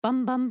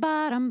Bum bum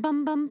bottom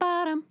bum bum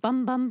bottom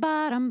bum bum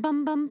bottom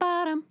bum bum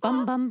bottom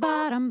bum bum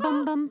bottom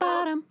bum bum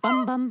bottom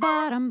bum bum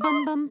bottom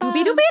bum bum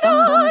Doobie doobie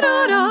da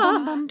da da,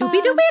 doobie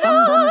doobie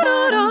da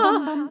da da,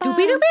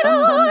 doobie doobie da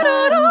da da,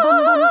 doobie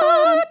doobie da da,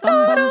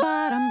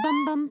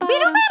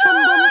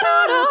 doobie doobie da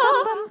da,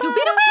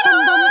 doobie doobie da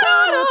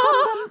da,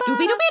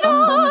 doobie doobie da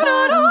da da.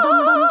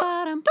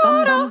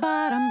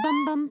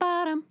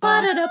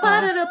 Ba-da-da,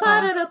 ba-da-da,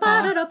 ba-da-da,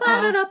 ba-da-da, ba-da-da,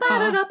 ba-da-da,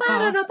 ba-da-da,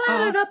 ba-da-da,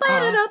 ba-da-da,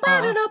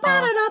 ba-da-da,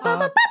 ba-da-da,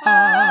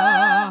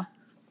 ba-ba-ba.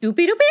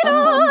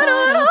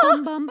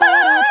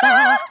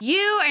 Doopy-doopy-da-da-da.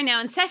 You are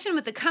now in session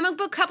with the Comic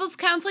Book Couples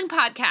Counseling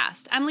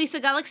Podcast. I'm Lisa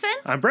Gullickson.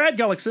 I'm Brad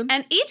Gullickson.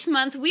 And each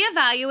month we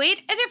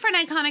evaluate a different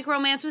iconic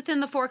romance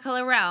within the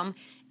four-color realm.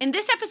 In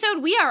this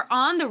episode, we are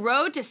on the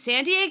road to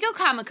San Diego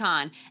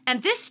Comic-Con.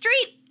 And this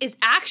street is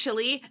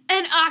actually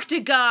an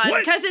octagon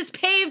because it's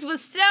paved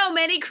with so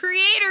many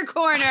creator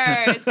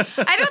corners.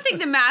 I don't think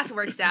the math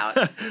works out.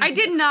 I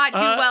did not do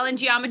well in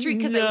geometry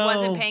because I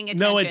wasn't paying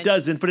attention. No, it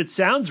doesn't, but it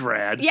sounds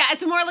rad. Yeah,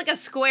 it's more like a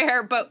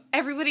square, but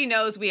everybody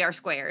knows we are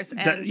squares.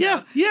 And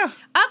yeah.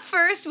 Up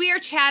first, we are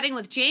chatting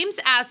with James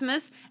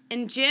Asmus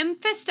and Jim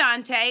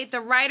Festante,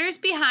 the writers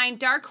behind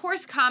Dark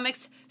Horse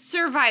Comics'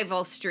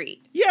 Survival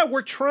Street. Yeah,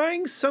 we're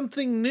trying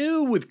something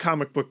new with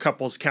Comic Book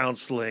Couples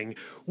Counseling.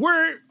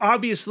 We're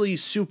obviously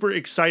super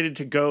excited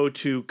to go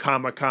to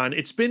Comic-Con.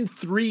 It's been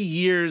 3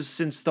 years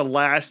since the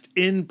last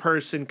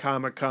in-person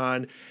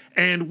Comic-Con,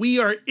 and we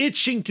are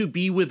itching to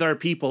be with our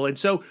people. And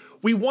so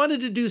we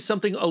wanted to do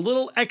something a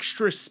little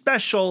extra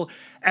special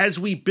as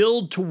we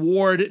build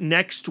toward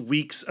next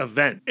week's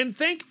event. And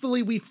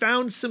thankfully, we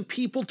found some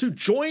people to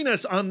join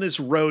us on this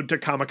road to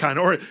Comic-Con,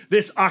 or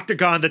this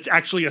octagon that's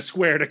actually a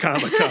square to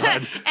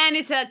Comic-Con. And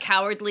it's a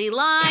Cowardly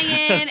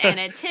Lion and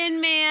a Tin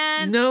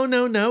Man.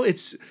 No.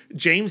 It's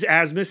James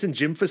Asmus and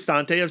Jim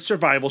Festante of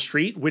Survival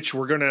Street, which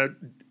we're going to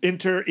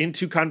enter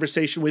into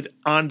conversation with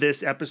on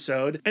this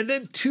episode. And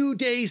then 2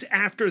 days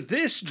after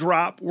this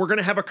drop, we're going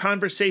to have a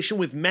conversation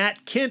with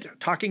Matt Kindt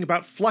talking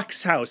about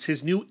Flux House,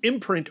 his new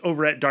imprint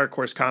over at Dark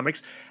Horse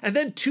Comics. And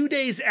then 2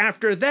 days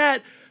after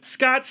that,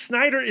 Scott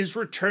Snyder is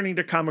returning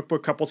to Comic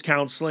Book Couples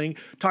Counseling,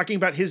 talking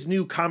about his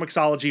new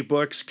comiXology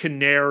books,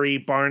 Canary,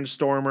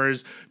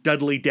 Barnstormers,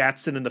 Dudley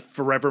Datsun, and the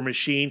Forever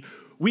Machine.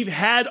 We've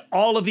had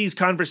all of these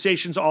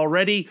conversations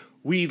already.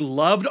 We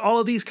loved all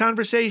of these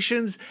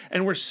conversations,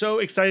 and we're so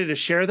excited to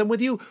share them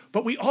with you.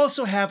 But we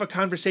also have a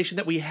conversation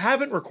that we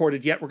haven't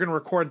recorded yet. We're going to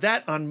record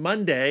that on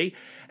Monday,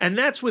 and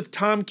that's with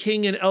Tom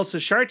King and Elsa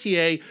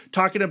Chartier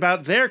talking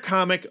about their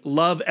comic,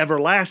 Love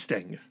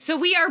Everlasting. So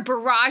we are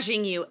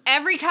barraging you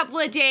every couple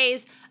of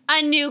days.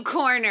 A new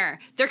corner.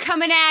 They're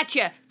coming at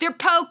you. They're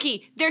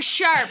pokey. They're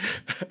sharp.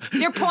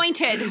 They're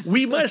pointed.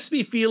 We must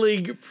be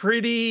feeling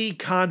pretty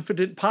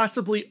confident,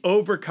 possibly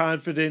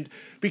overconfident,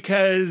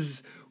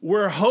 because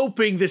we're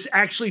hoping this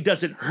actually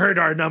doesn't hurt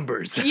our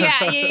numbers.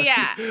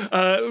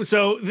 Yeah.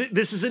 So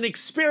this is an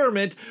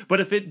experiment, but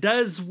if it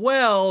does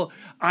well,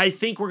 I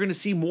think we're going to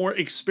see more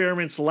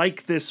experiments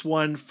like this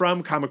one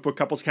from Comic Book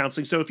Couples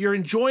Counseling. So if you're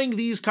enjoying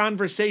these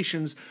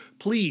conversations,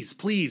 please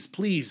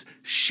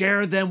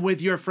share them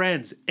with your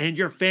friends and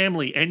your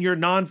family and your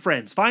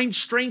non-friends. Find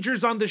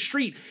strangers on the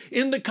street,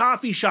 in the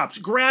coffee shops,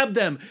 grab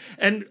them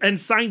and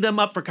sign them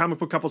up for Comic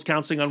Book Couples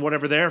Counseling on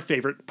whatever their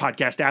favorite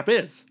podcast app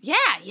is. Yeah.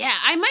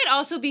 I might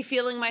also be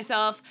feeling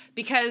myself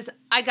because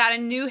I got a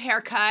new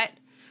haircut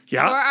for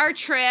our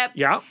trip.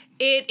 Yeah.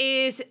 It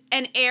is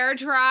an air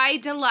dry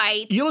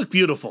delight. You look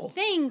beautiful.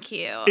 Thank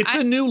you. It's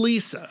a new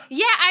Lisa.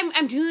 Yeah,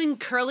 I'm doing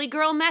curly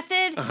girl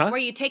method where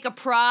you take a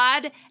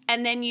prod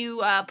and then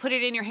you put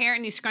it in your hair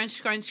and you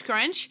scrunch.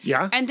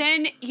 Yeah. And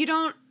then you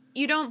don't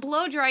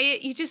blow dry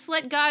it. You just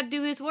let God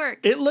do his work.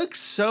 It looks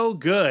so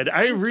good.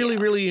 I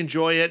really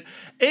enjoy it.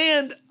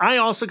 And I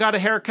also got a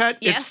haircut.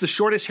 Yes. It's the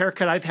shortest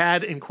haircut I've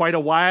had in quite a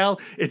while.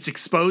 It's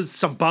exposed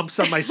some bumps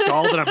on my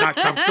skull that I'm not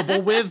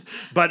comfortable with,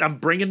 but I'm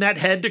bringing that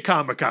head to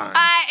Comic-Con.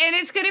 And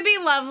it's going to be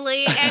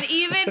lovely. And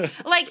even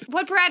like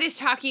what Brad is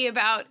talking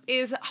about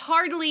is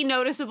hardly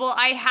noticeable.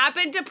 I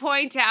happen to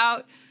point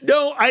out.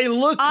 No, I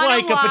look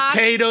like a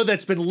potato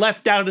that's been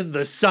left out in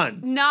the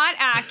sun. Not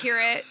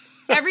accurate.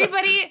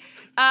 Everybody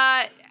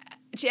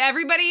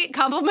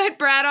compliment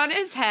Brad on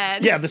his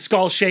head. Yeah, the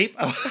skull shape.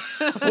 I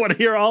want to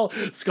hear all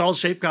skull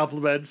shape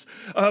compliments.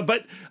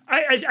 But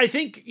I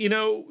think,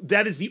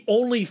 that is the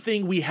only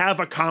thing we have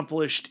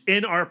accomplished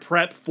in our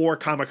prep for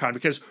Comic-Con,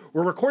 because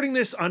we're recording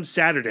this on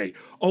Saturday.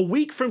 A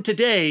week from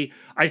today,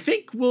 I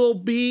think we'll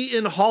be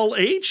in Hall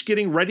H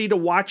getting ready to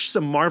watch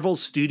some Marvel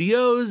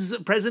Studios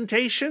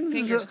presentations.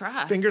 Fingers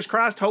crossed. Fingers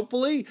crossed,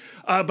 hopefully.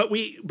 But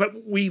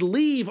we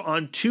leave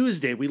on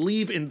Tuesday. We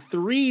leave in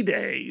 3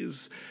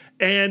 days.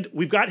 And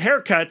we've got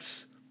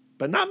haircuts,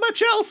 but not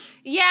much else.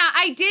 Yeah,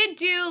 I did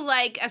do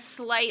like a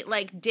slight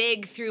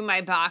dig through my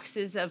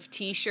boxes of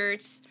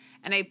t-shirts,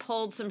 and I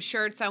pulled some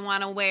shirts I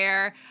want to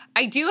wear.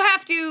 I do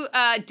have to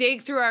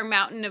dig through our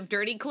mountain of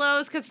dirty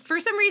clothes because for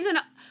some reason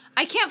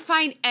I can't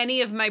find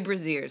any of my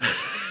brassieres.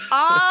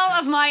 All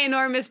of my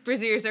enormous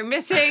brassieres are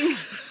missing,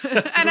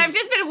 and I've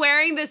just been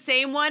wearing the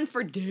same one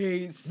for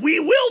days. We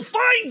will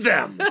find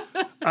them.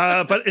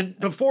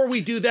 Before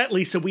we do that,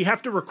 Lisa, we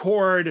have to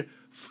record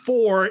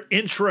 4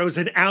 intros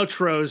and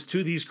outros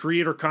to these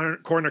Creator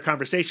Corner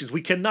conversations.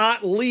 We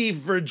cannot leave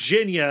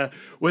Virginia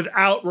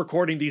without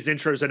recording these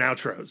intros and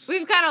outros.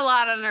 We've got a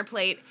lot on our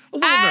plate,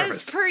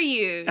 nervous. per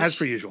usual.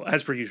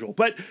 As per usual.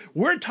 But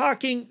we're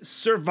talking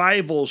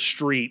Survival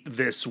Street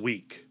this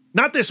week.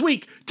 Not this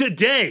week,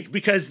 today,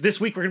 because this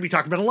week we're going to be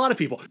talking about a lot of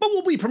people. But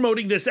we'll be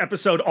promoting this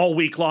episode all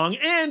week long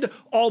and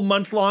all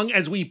month long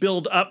as we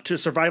build up to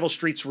Survival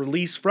Street's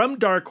release from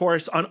Dark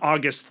Horse on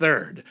August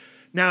 3rd.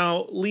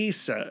 Now,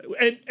 Lisa,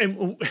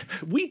 and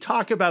we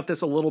talk about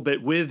this a little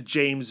bit with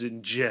James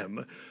and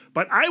Jim,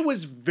 but I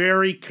was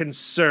very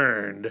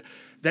concerned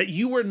that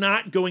you were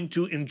not going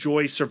to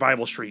enjoy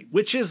Survival Street,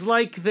 which is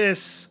like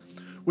this,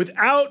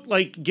 without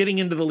like getting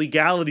into the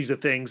legalities of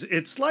things,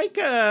 it's like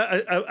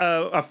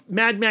a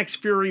Mad Max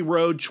Fury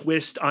Road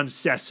twist on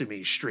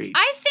Sesame Street.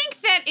 I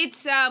think that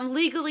it's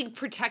legally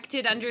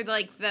protected under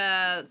like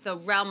the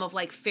realm of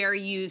like fair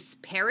use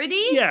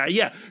parody.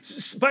 Yeah.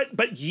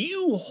 But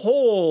you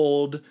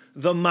hold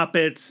the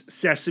Muppets,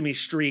 Sesame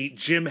Street,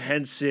 Jim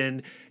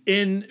Henson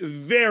in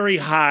very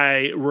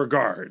high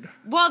regard.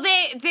 Well,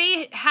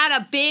 they had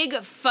a big,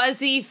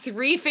 fuzzy,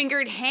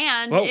 3-fingered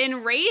hand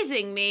in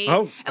raising me.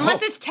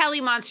 Unless it's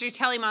Telly Monster.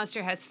 Telly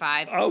Monster has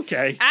 5.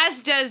 Okay.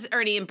 As does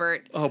Ernie and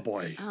Bert. Oh,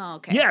 boy. Oh,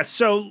 okay. Yeah,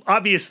 so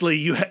obviously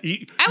you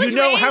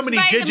know how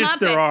many digits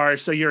there are,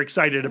 so you're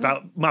excited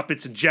about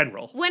Muppets in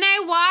general. When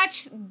I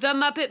watched the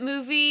Muppet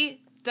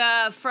movie,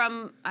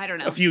 from, I don't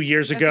know. A few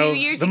years ago.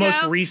 The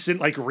most recent,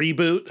 like,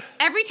 reboot.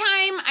 Every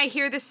time I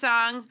hear the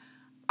song,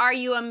 Are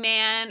You a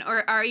Man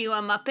or Are You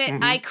a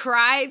Muppet? I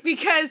cry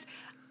because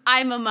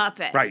I'm a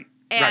Muppet. Right.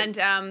 And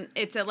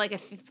it's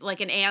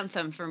like an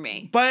anthem for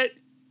me. But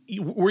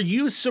were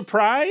you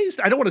surprised?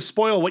 I don't want to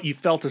spoil what you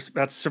felt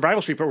about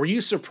Survival Street, but were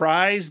you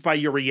surprised by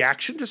your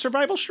reaction to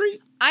Survival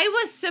Street? I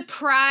was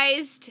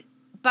surprised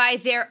by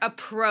their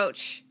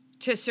approach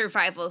to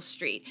Survival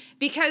Street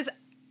because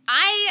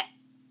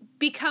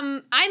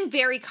I'm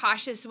very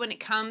cautious when it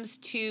comes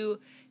to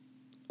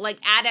like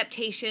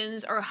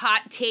adaptations or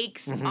hot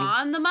takes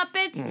on the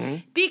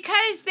Muppets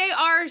because they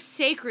are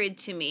sacred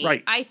to me.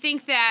 Right. I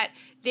think that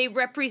they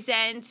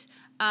represent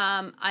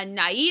a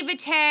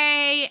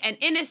naivete, an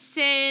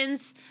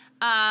innocence,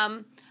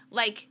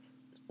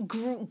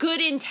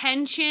 good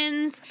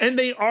intentions. And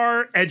they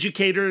are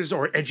educators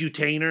or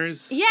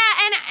edutainers. Yeah,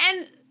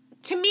 and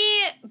to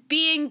me,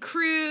 being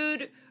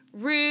crude,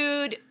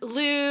 rude,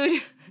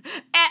 lewd,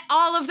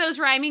 all of those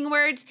rhyming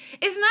words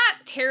is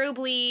not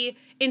terribly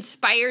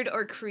inspired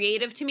or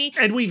creative to me.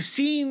 And we've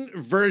seen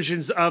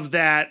versions of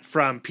that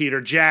from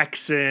Peter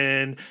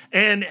Jackson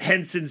and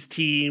Henson's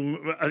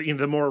team,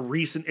 the more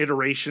recent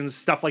iterations,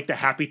 stuff like the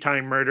Happy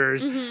Time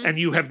Murders, and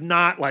you've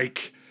not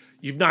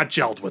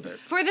gelled with it.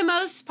 For the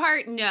most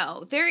part,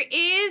 no. There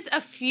is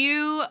a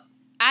few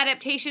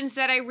adaptations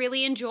that I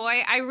really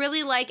enjoy. I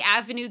really like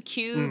Avenue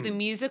Q, the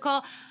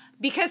musical,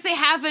 because they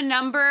have a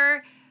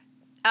number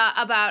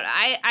about,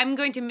 I'm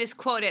going to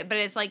misquote it, but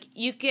it's like,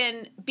 you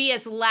can be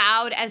as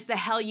loud as the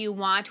hell you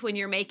want when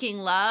you're making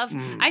love.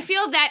 I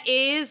feel that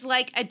is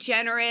like a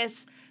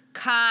generous,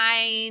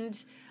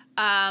 kind,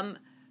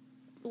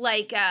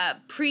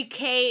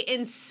 pre-K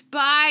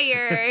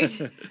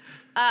inspired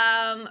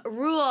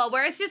rule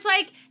where it's just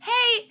like,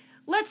 hey,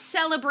 let's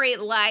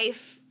celebrate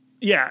life.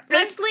 Yeah.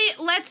 Let's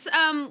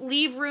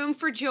leave room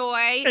for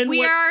joy.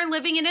 We are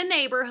living in a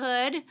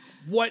neighborhood.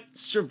 What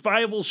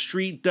Survival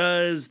Street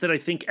does that I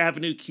think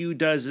Avenue Q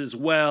does as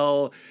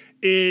well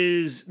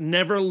is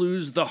never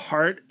lose the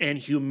heart and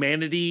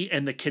humanity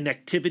and the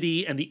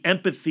connectivity and the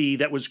empathy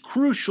that was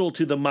crucial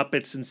to the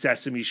Muppets and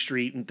Sesame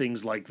Street and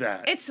things like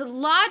that. It's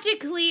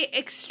logically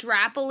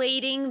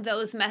extrapolating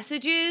those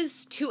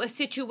messages to a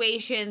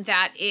situation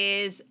that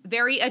is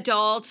very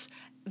adult,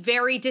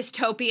 very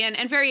dystopian,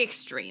 and very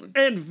extreme.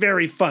 And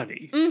very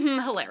funny.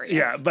 Hilarious.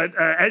 Yeah, but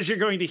as you're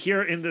going to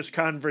hear in this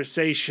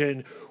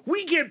conversation,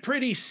 we get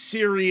pretty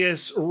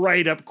serious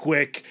right up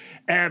quick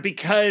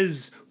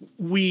because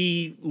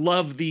we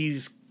love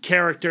these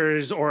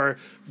characters or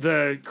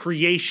the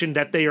creation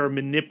that they are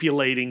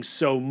manipulating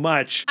so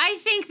much. I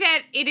think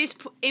that it is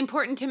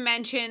important to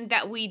mention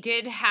that we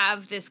did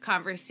have this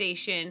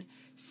conversation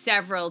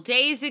several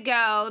days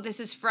ago.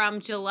 This is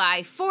from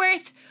July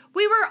 4th.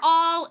 We were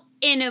all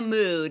in a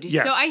mood.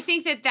 Yes. So I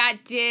think that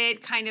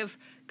did kind of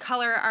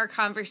color our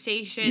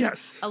conversation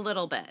a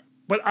little bit.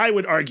 But I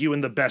would argue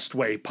in the best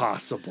way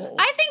possible.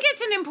 I think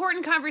it's an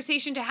important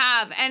conversation to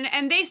have.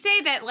 And they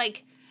say that,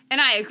 like,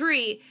 and I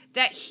agree,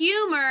 that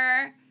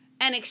humor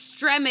and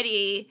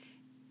extremity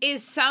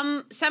is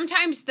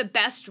sometimes the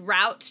best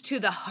route to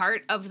the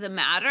heart of the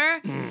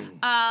matter.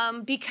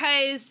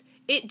 Because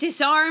it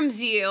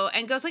disarms you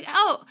and goes like,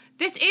 oh,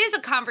 this is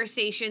a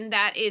conversation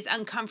that is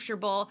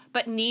uncomfortable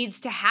but needs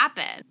to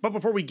happen. But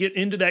before we get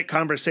into that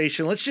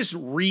conversation, let's just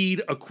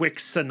read a quick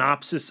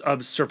synopsis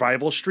of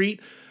Survival Street.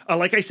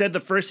 Like I said, the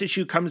first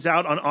issue comes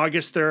out on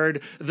August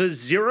 3rd. The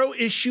Zero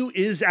issue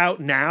is out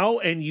now,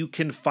 and you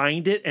can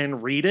find it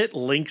and read it.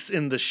 Links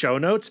in the show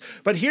notes.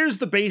 But here's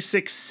the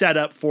basic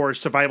setup for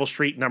Survival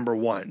Street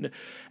 #1.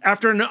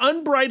 After an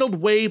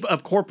unbridled wave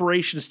of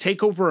corporations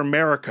take over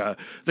America,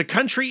 the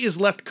country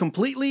is left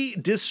completely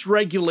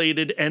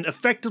dysregulated and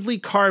effectively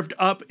carved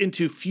up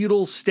into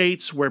feudal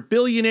states where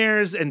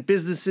billionaires and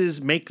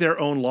businesses make their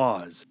own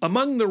laws.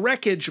 Among the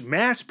wreckage,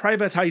 mass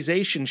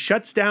privatization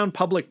shuts down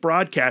public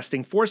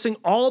broadcasting, forcing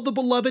all the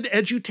beloved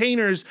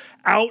edutainers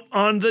out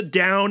on the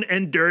down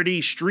and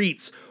dirty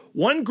streets.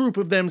 One group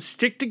of them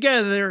stick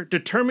together,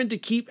 determined to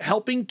keep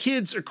helping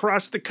kids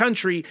across the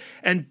country,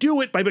 and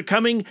do it by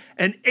becoming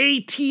an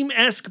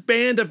A-Team-esque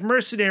band of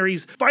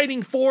mercenaries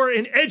fighting for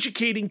and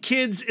educating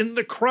kids in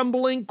the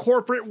crumbling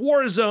corporate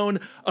war zone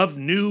of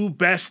New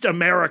Best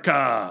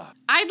America.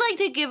 I'd like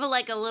to give a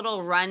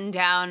little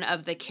rundown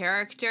of the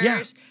characters.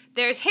 Yeah.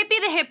 There's Hippie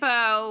the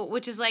Hippo,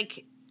 which is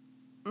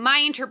my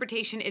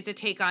interpretation is a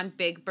take on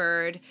Big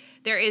Bird.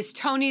 There is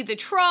Tony the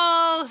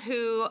Troll,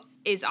 who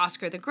is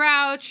Oscar the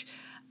Grouch.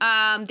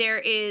 There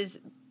is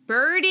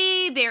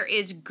Birdie, there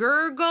is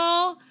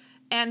Gurgle,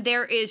 and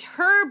there is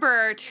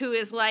Herbert, who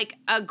is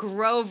a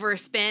Grover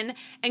spin.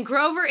 And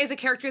Grover is a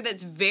character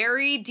that's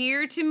very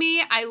dear to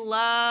me. I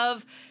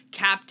love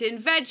Captain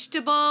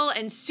Vegetable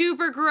and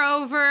Super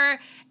Grover.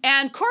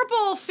 And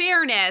Corporal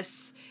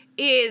Fairness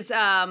is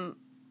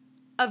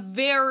a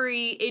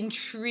very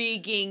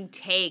intriguing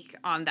take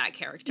on that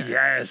character.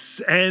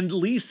 Yes, and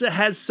Lisa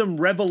has some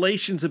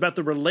revelations about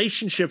the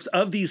relationships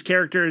of these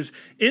characters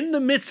in the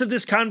midst of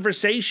this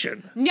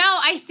conversation. No,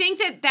 I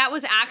think that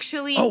was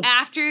actually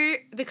after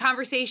the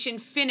conversation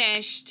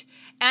finished,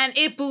 and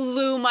it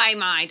blew my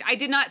mind. I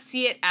did not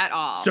see it at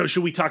all. So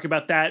should we talk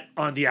about that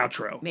on the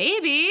outro?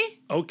 Maybe.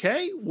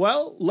 Okay,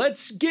 well,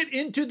 let's get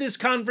into this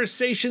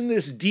conversation,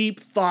 this deep,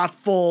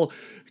 thoughtful,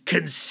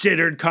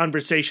 considered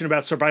conversation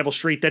about Survival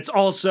Street that's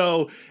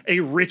also a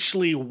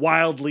richly,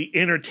 wildly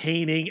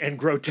entertaining and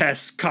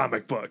grotesque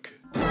comic book.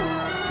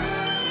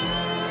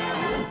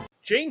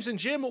 James and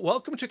Jim,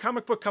 welcome to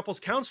Comic Book Couples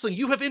Counseling.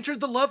 You have entered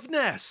the love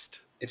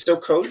nest. It's so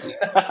cozy.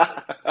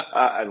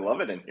 I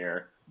love it in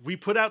here. We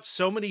put out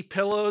so many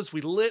pillows.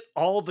 We lit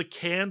all the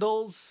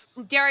candles.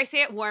 Dare I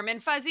say it, warm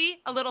and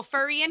fuzzy? A little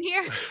furry in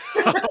here?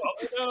 Oh,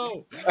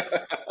 no.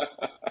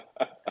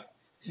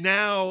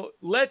 Now,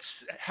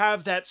 let's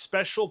have that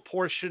special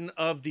portion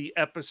of the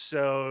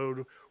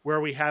episode where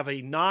we have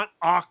a not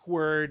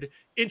awkward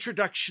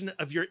introduction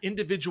of your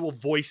individual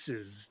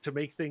voices to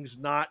make things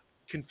not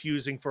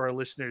confusing for our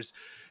listeners.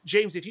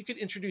 James, if you could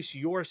introduce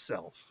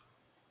yourself.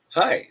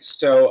 Hi,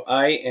 so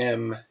I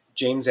am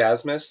James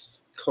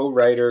Asmus,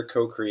 co-writer,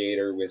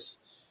 co-creator with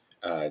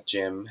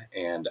Jim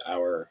and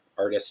our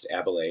artist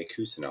Abelay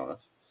Kusanov.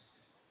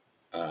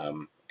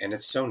 And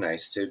it's so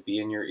nice to be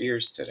in your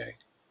ears today.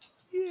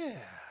 Yeah.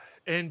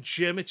 And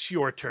Jim, it's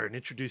your turn.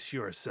 Introduce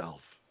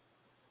yourself.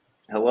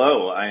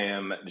 Hello, I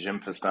am Jim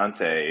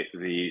Festante,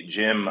 the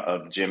Jim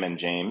of Jim and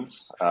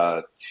James,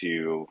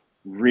 to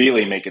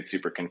really make it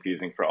super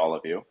confusing for all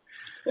of you.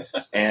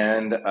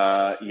 And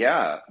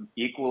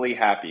equally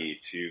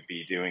happy to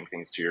be doing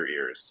things to your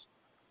ears.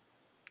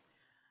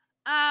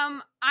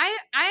 I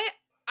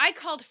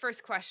called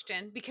first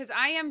question because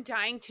I am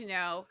dying to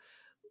know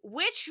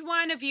which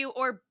one of you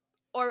or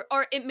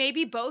it may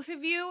be both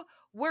of you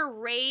were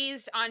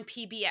raised on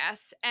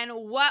PBS and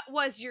what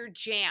was your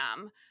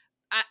jam?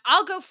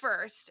 I'll go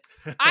first.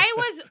 I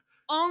was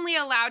only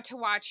allowed to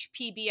watch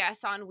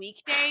PBS on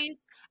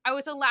weekdays. I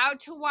was allowed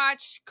to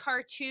watch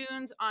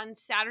cartoons on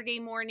Saturday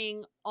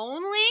morning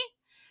only.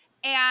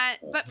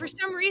 But for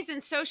some reason,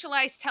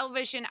 socialized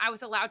television, I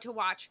was allowed to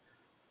watch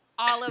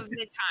all of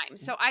the time.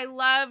 So I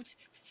loved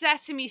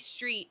Sesame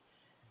Street,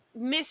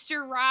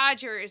 Mr.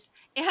 Rogers,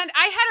 and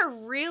I had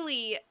a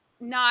really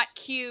not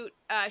cute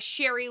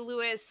Sherry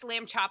Lewis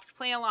Slam Chops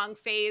play along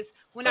phase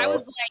when I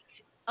was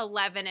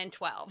 11 and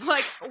 12,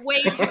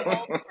 way too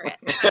old for it.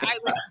 I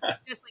was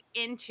just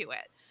into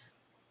it.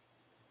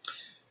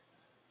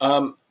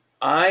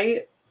 I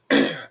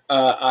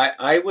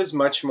was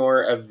much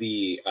more of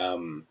the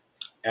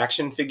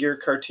action figure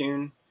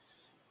cartoon.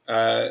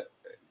 That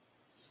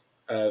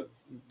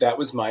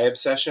was my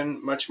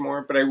obsession much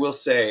more. But I will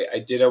say I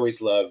did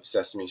always love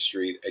Sesame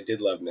Street. I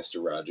did love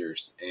Mr.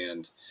 Rogers.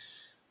 And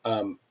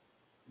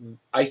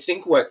I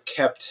think what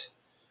kept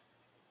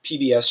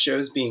PBS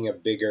shows being a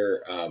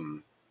bigger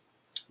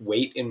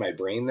weight in my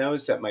brain, though,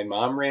 is that my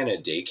mom ran a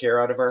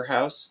daycare out of our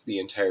house the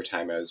entire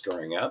time I was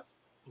growing up.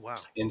 Wow.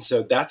 And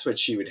so that's what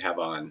she would have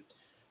on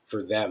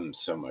for them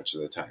so much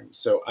of the time.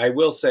 So I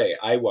will say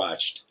I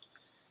watched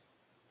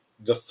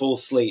the full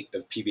slate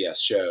of PBS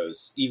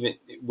shows, even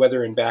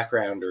whether in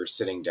background or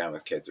sitting down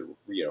with kids or,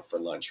 for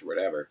lunch or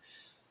whatever,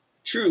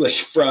 truly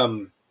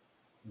from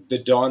the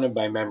dawn of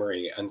my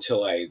memory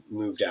until I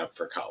moved out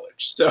for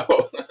college. So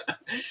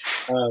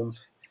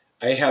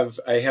I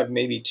have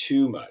maybe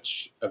too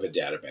much of a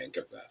data bank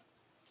of that.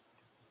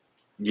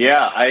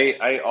 Yeah,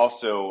 I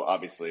also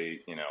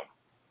obviously,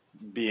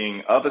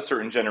 being of a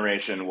certain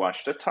generation,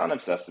 watched a ton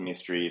of Sesame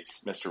Street,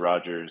 Mr.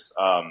 Rogers.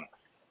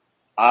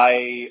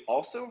 I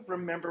also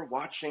remember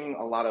watching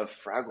a lot of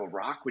Fraggle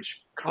Rock,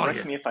 which, Oh, correct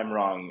yeah. me if I'm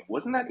wrong,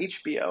 wasn't that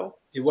HBO?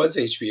 It was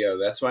HBO.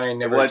 That's why I It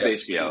never was got to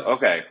see HBO. it.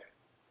 Okay.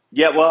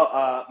 Yeah,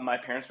 well, my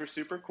parents were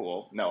super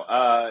cool. No,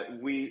 I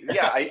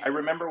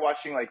remember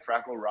watching like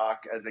Fraggle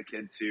Rock as a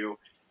kid too.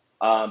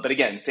 But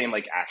again, same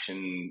like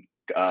action.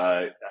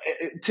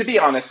 To be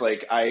honest,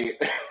 like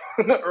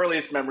the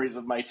earliest memories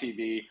of my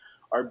TV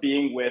are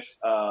being with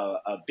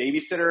a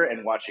babysitter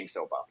and watching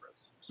soap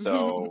operas.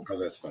 So Oh,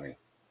 that's funny.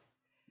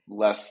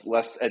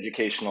 less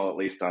educational, at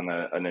least on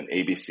an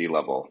ABC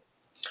level.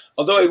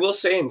 Although I will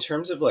say, in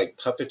terms of like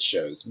puppet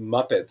shows,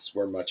 Muppets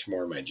were much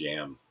more my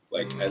jam.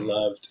 Like I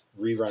loved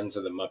reruns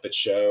of the Muppet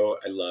Show.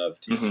 I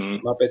loved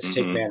Mm-hmm. Muppets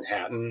Take Mm-hmm.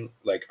 Manhattan.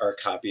 Like our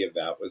copy of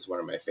that was one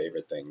of my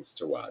favorite things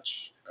to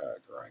watch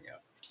growing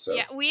up. So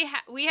Yeah, we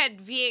had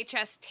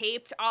VHS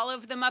taped all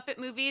of the Muppet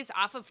movies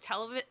off of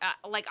television,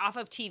 like off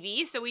of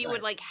TV. So we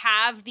would Nice. like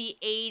have the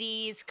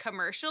 '80s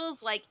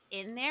commercials like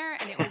in there,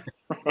 and it was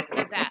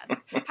the best.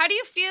 How do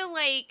you feel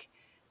like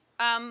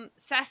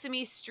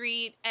Sesame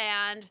Street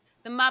and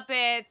the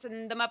Muppets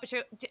and the Muppet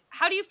Show?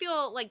 How do you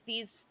feel like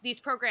these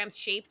programs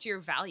shaped your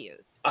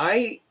values?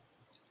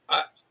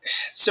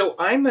 So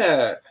I'm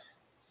a.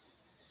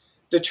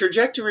 The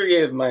trajectory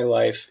of my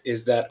life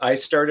is that I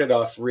started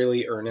off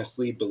really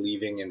earnestly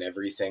believing in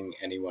everything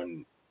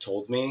anyone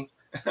told me.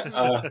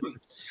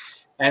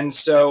 And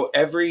so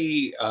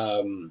every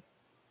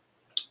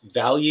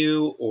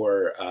value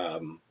or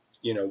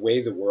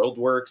way the world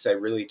works, I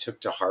really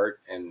took to heart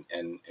and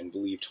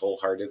believed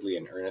wholeheartedly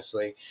and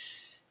earnestly.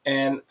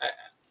 And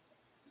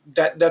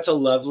that's a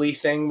lovely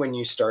thing when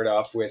you start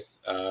off with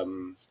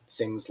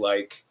things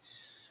like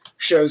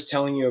shows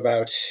telling you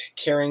about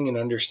caring and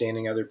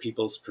understanding other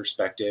people's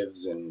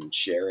perspectives and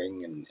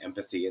sharing and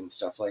empathy and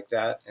stuff like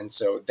that. And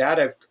so that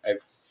I've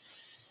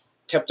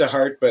kept to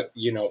heart, but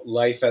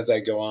life as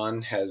I go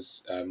on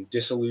has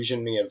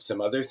disillusioned me of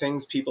some other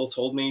things people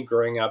told me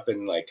growing up,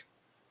 and like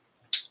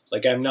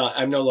I'm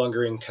no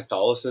longer in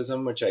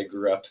Catholicism, which I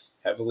grew up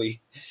heavily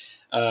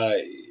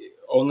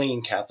only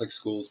in Catholic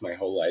schools my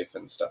whole life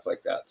and stuff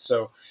like that.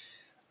 So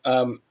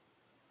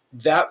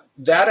that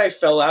I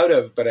fell out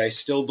of, but I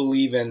still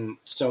believe in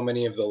so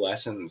many of the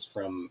lessons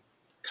from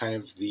kind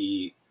of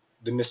the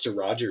Mr.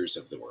 Rogers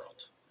of the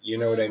world. You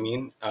know what I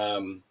mean?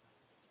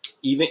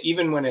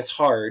 Even when it's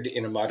hard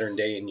in a modern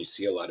day, and you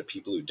see a lot of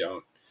people who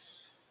don't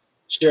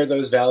share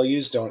those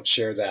values, don't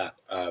share that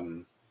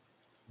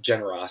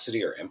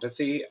generosity or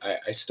empathy,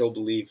 I still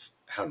believe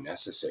how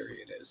necessary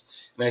it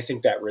is. And I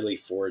think that really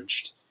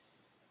forged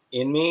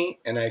in me,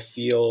 and I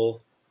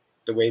feel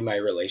the way my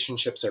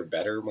relationships are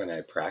better when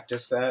I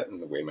practice that,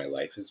 and the way my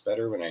life is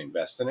better when I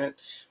invest in it.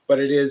 But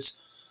it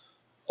is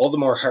all the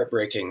more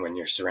heartbreaking when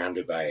you're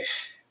surrounded by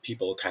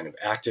people kind of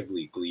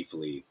actively,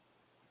 gleefully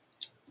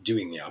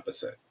doing the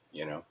opposite,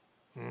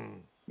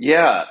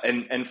 Yeah,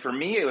 and for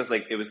me, it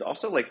was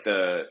also like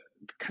the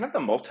kind of the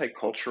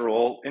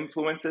multicultural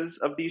influences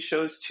of these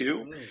shows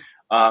too.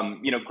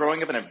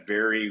 Growing up in a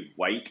very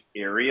white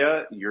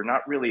area, you're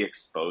not really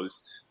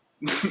exposed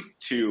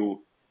to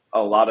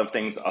a lot of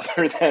things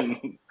other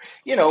than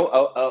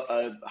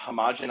a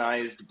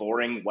homogenized,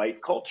 boring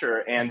white culture.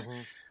 And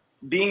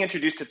being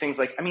introduced to things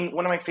like, I mean,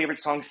 one of my favorite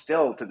songs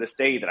still to this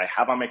day that I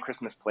have on my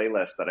Christmas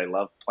playlist that I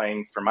love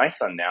playing for my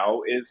son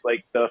now is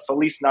like the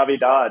Feliz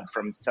Navidad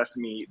from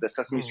the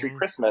Sesame Street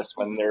Christmas,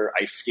 when they're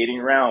ice skating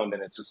around.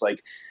 And it's just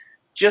like,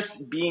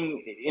 just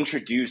being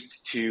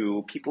introduced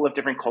to people of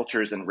different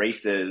cultures and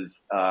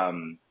races,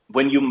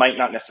 when you might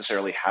not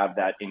necessarily have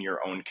that in your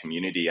own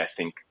community, I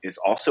think is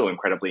also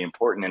incredibly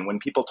important. And when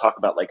people talk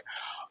about like,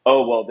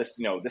 oh, well, this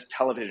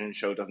television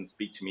show doesn't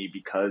speak to me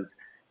because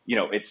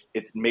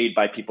it's made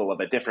by people of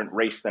a different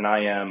race than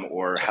I am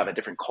or have a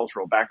different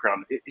cultural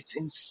background. It's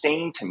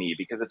insane to me,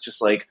 because it's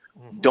just like,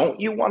 don't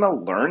you want to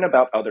learn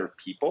about other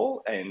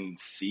people and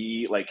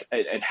see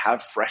and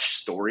have fresh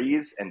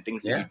stories and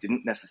things that you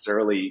didn't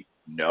necessarily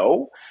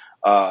know?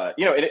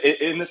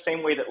 In the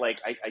same way that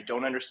like, I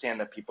don't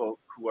understand that people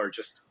who are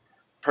just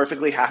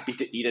perfectly happy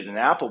to eat at an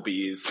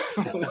Applebee's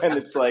when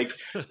it's like,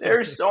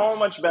 there's so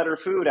much better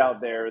food out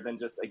there than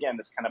just, again,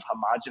 this kind of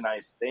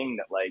homogenized thing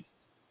that like,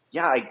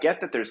 yeah, I get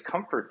that there's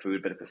comfort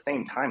food, but at the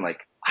same time, like,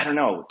 I don't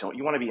know, don't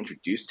you want to be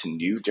introduced to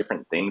new,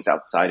 different things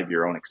outside of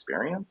your own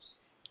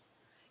experience?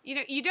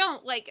 You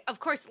don't like, of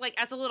course, like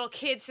as a little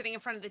kid sitting in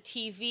front of the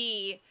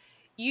TV,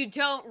 you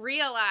don't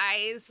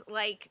realize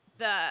like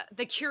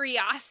the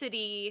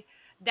curiosity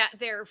that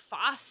they're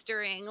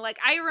fostering. Like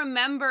I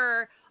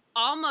remember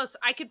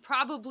I could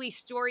probably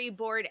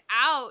storyboard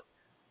out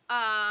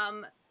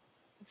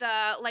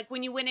the like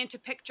when you went into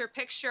picture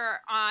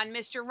on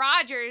Mr.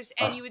 Rogers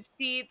and you would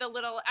see the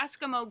little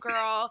Eskimo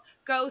girl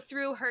go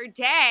through her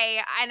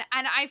day, and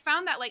I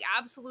found that like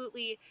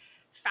absolutely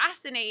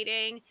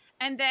fascinating.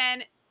 And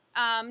then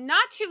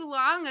not too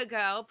long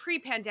ago,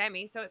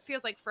 pre-pandemic, so it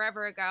feels like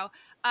forever ago,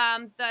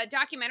 the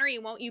documentary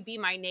 "Won't You Be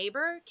My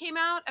Neighbor" came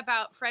out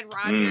about Fred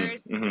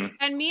Rogers. Mm-hmm.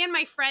 And me and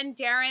my friend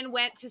Darren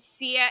went to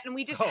see it, and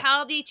we just Oh.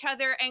 held each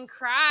other and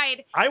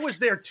cried. I was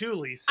there too,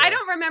 Lisa. I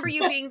don't remember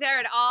you being there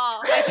at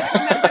all. I just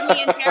remember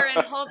me and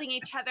Darren holding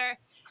each other.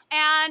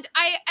 And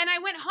I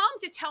went home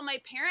to tell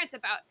my parents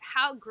about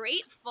how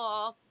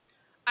grateful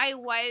I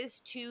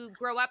was to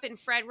grow up in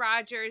Fred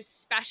Rogers'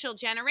 special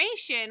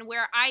generation,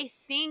 where I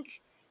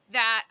think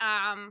that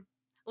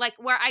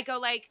where I go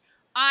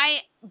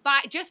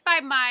by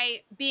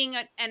my being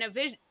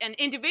an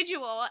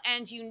individual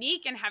and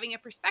unique and having a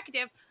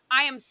perspective,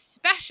 I am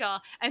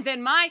special. And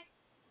then my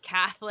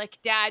Catholic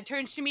dad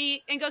turns to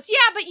me and goes, "Yeah,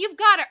 but you've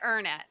got to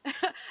earn it."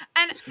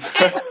 and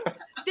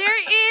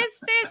there is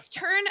this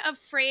turn of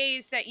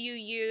phrase that you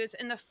use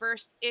in the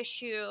first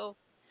issue,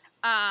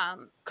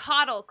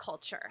 coddle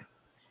culture.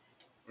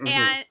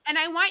 Mhm. And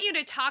I want you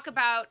to talk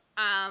about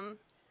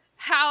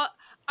how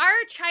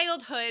our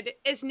childhood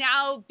is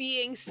now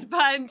being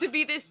spun to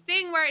be this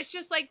thing where it's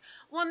just like,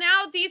 well,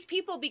 now these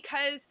people,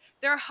 because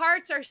their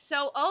hearts are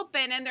so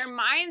open and their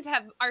minds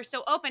are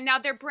so open, now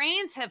their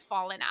brains have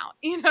fallen out.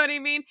 You know what I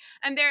mean?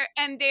 And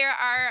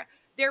they're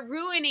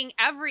ruining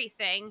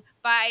everything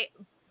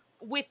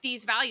with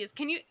these values.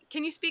 Can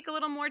you speak a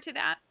little more to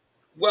that?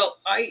 Well,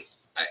 I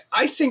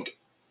think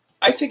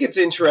it's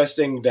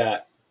interesting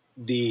that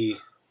the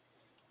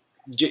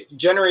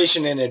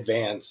generation in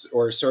advance,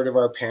 or sort of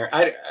our parent,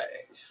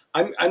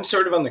 I'm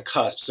sort of on the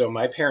cusp. So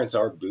my parents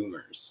are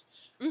boomers.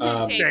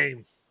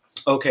 Same.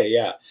 Okay,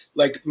 yeah.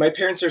 Like my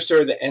parents are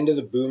sort of the end of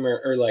the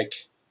boomer, or like,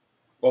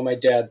 well, my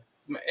dad.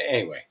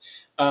 Anyway,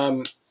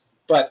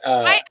 but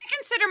I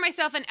consider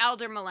myself an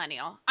elder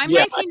millennial. I'm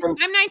Yeah,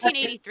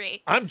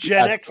 1983. I'm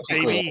Gen X,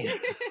 baby.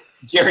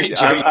 Jerry.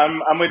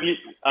 I'm with you.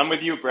 I'm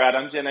with you, Brad.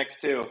 I'm Gen X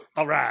too.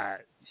 All right.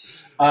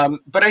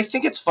 But I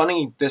think it's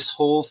funny, this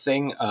whole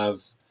thing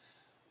of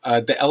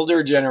the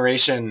elder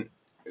generation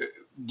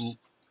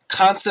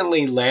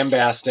constantly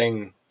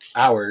lambasting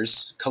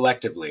ours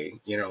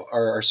collectively,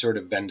 our sort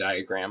of Venn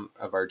diagram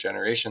of our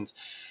generations,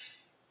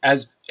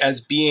 as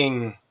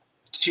being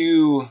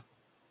too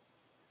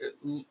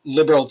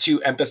liberal, too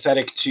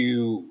empathetic,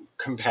 too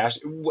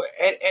compassion,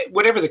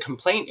 whatever the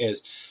complaint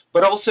is,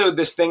 but also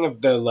this thing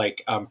of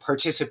the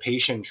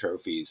participation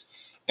trophies.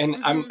 And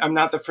I'm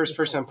not the first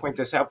person to point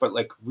this out, but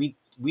like we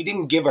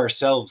didn't give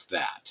ourselves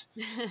that.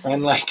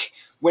 And like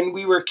when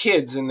we were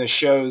kids and the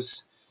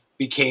shows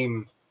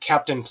became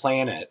Captain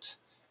Planet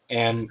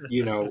and,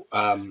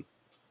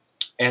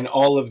 and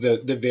all of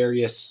the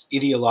various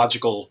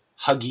ideological,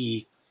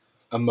 huggy,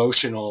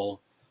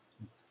 emotional,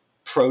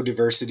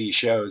 pro-diversity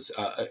shows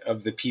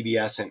of the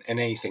PBS and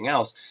anything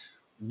else,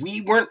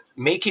 we weren't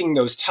making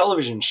those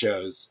television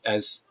shows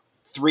as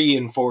 3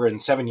 and 4 and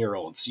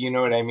 7-year-olds. You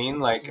know what I mean?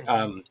 Like,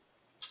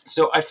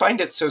 so I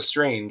find it so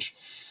strange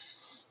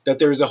that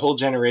there was a whole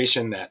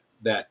generation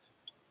that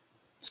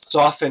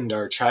softened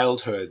our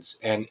childhoods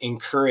and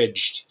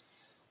encouraged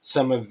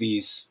some of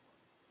these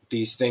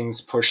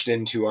things pushed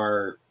into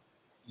our,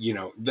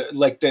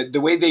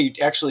 the way they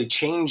actually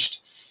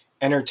changed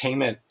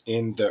entertainment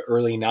in the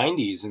early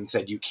 90s and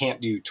said you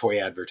can't do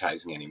toy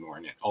advertising anymore,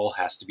 and it all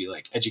has to be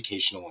like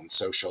educational and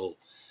social,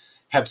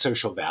 have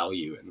social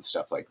value and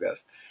stuff like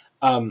this.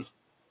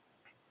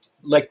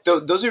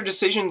 Those are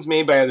decisions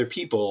made by other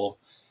people,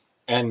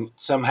 and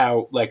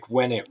somehow, like,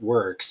 when it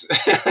works,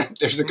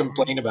 there's a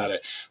complaint about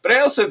it. But I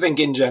also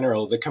think in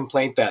general, the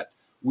complaint that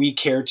we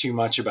care too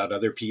much about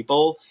other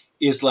people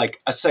is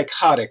like a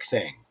psychotic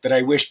thing that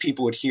I wish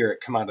people would hear it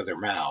come out of their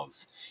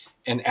mouths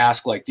and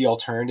ask, like, the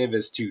alternative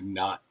is to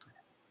not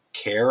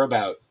care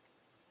about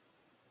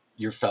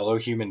your fellow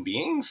human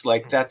beings.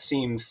 Like, it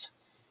seems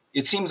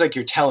like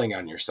you're telling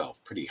on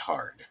yourself pretty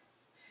hard.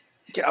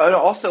 Yeah, and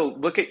also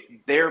look at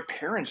their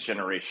parents'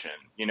 generation.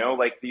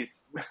 Like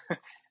these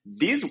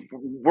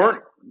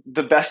weren't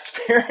the best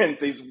parents.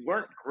 These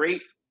weren't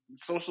great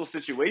social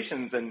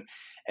situations, and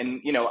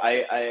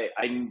I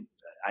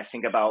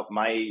think about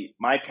my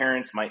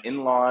parents, my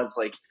in-laws.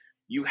 Like,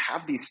 you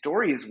have these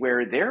stories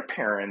where their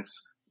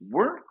parents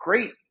weren't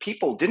great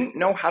people, didn't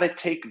know how to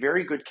take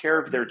very good care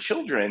of their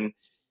children,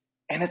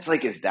 and it's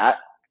like, is that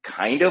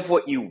kind of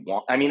what you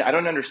want? I mean, I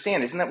don't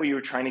understand. Isn't that what you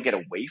were trying to get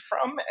away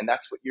from? And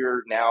that's what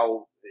you're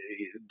now,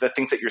 the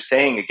things that you're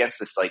saying against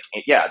this, like,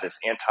 this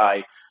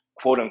anti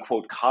quote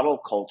unquote coddle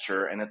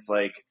culture. And it's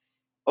like,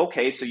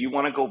 okay, so you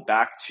want to go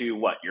back to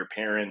what, your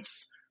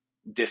parents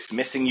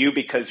dismissing you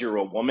because you're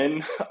a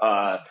woman,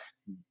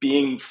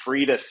 being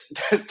free to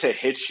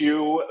hit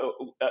you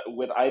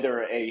with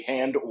either a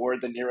hand or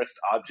the nearest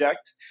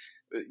object.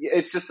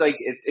 It's just like,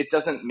 it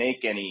doesn't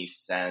make any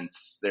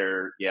sense.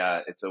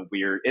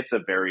 It's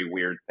a very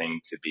weird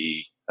thing to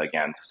be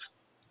against.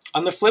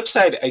 On the flip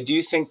side, I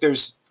do think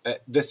there's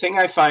the thing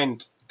I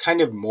find kind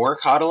of more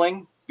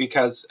coddling,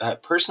 because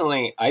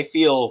personally I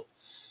feel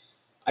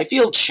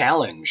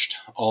challenged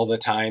all the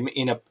time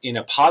in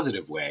a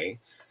positive way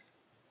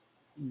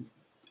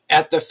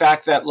at the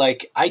fact that,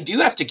 like, I do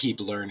have to keep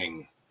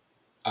learning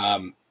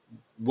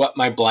what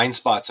my blind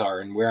spots are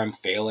and where I'm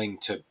failing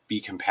to be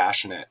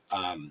compassionate.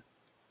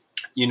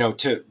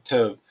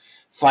 To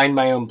find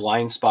my own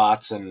blind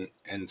spots and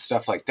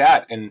stuff like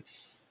that. And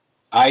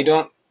I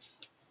don't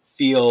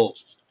feel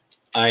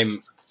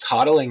I'm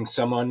coddling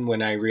someone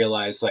when I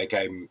realize like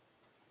I'm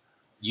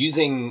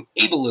using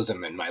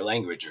ableism in my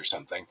language or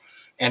something.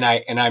 And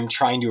I'm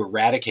trying to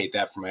eradicate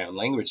that from my own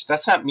language.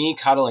 That's not me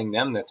coddling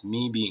them. That's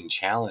me being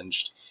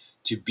challenged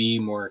to be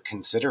more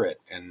considerate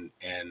and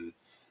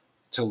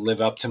to live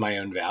up to my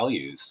own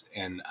values.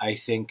 And I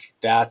think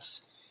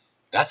that's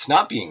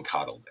not being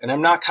coddled. And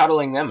I'm not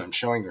coddling them. I'm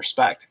showing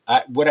respect.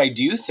 What I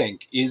do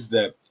think is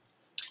the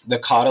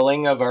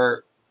coddling of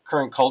our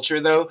current culture,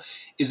 though,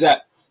 is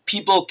that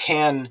people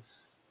can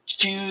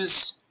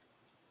choose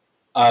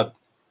a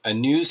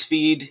news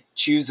feed,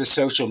 choose a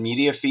social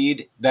media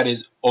feed that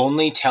is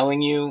only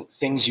telling you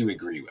things you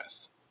agree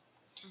with.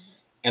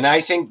 And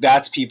I think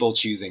that's people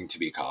choosing to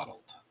be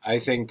coddled. I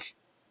think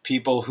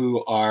people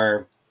who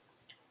are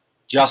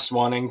just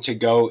wanting to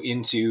go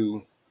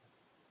into,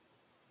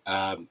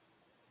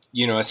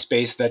 a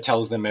space that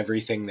tells them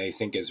everything they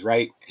think is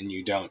right and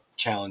you don't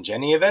challenge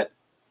any of it.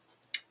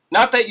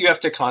 Not that you have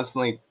to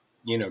constantly,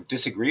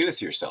 disagree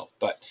with yourself,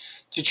 but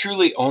to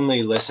truly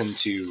only listen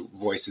to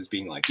voices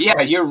being like,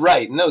 yeah, you're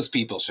right. And those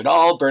people should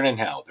all burn in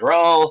hell. They're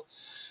all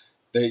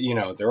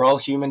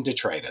human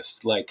detritus.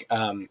 Which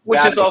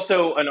is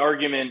also an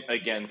argument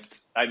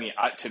against,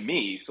 to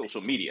me,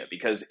 social media,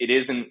 because it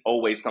isn't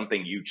always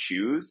something you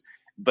choose,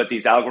 but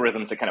these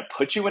algorithms that kind of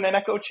put you in an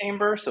echo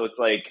chamber. So it's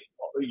like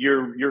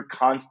you're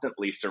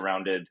constantly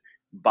surrounded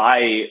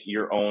by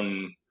your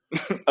own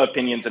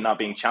opinions and not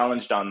being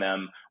challenged on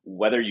them,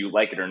 whether you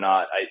like it or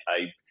not.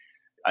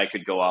 I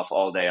could go off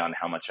all day on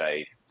how much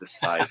I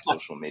despise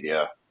social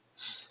media.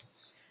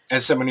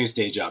 As someone whose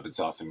day job is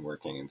often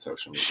working in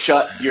social media.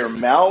 Shut your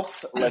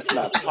mouth. Let's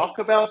not talk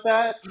about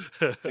that.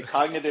 The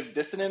cognitive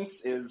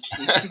dissonance is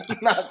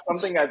not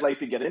something I'd like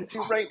to get into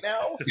right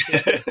now.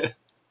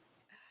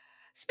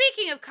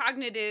 Speaking of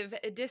cognitive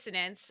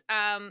dissonance,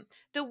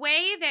 the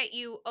way that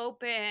you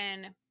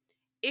open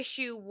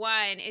issue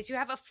 1 is you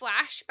have a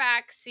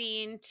flashback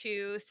scene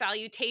to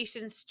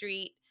Salutation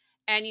Street,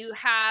 and you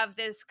have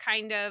this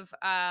kind of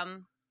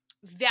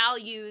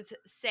values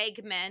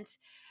segment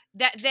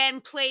that then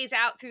plays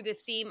out through the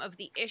theme of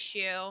the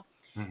issue.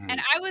 Mm-hmm.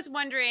 And I was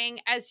wondering,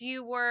 as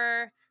you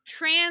were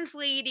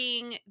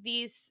translating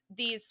these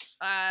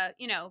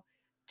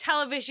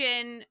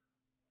television,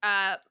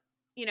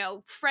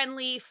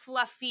 friendly,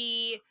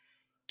 fluffy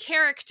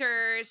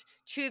characters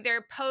to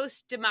their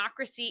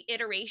post-democracy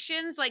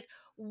iterations, like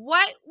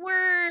what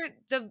were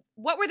the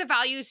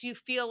values you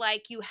feel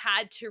like you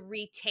had to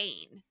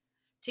retain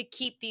to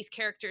keep these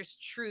characters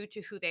true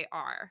to who they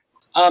are?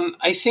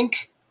 I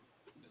think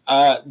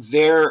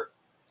their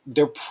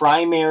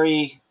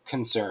primary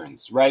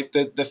concerns, right?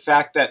 The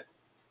fact that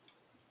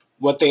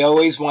what they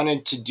always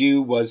wanted to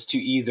do was to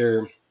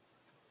either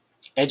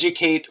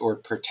educate or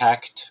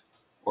protect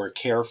or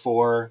care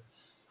for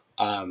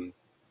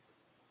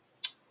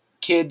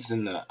kids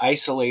and the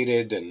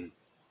isolated and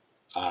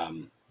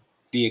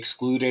the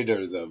excluded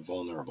or the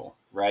vulnerable,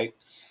 right?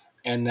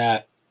 And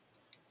that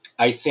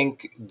I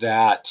think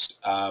that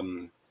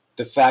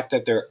the fact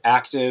that their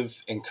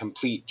active and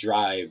complete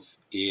drive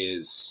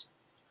is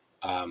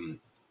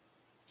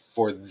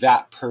for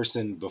that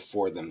person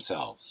before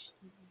themselves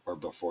or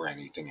before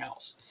anything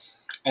else.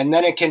 And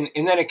then it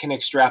can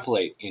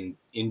extrapolate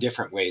in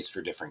different ways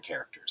for different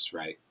characters,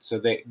 right?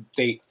 So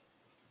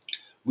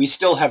we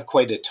still have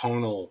quite a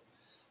tonal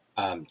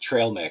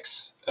trail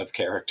mix of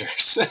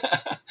characters,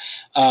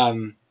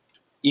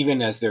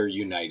 even as they're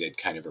united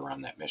kind of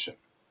around that mission.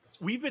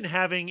 We've been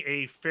having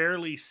a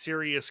fairly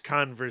serious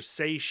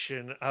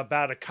conversation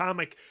about a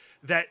comic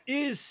that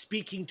is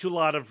speaking to a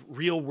lot of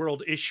real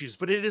world issues,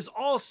 but it is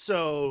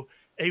also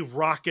a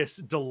raucous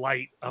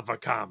delight of a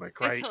comic,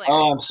 right?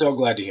 Oh, I'm so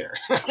glad to hear.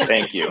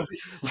 Thank you.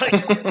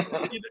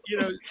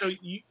 So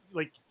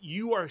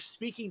you are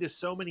speaking to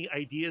so many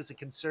ideas and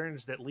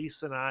concerns that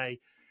Lisa and I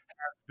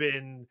have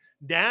been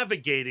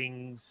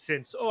navigating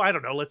since,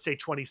 let's say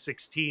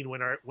 2016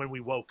 when we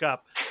woke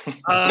up.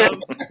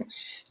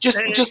 Just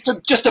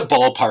a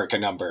ballpark a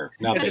number.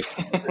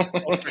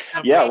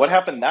 Yeah, what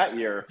happened that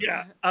year?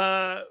 Yeah,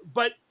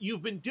 but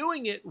you've been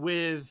doing it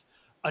with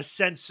a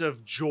sense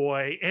of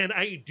joy, and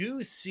I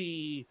do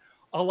see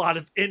a lot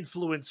of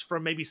influence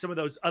from maybe some of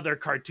those other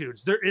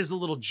cartoons. There is a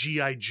little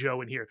G.I.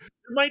 Joe in here.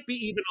 There might be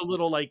even a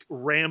little like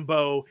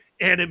Rambo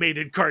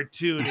animated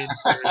cartoon in here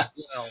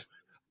as well.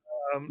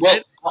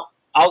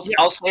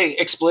 I'll say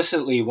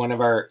explicitly one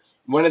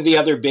of the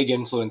other big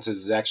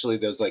influences is actually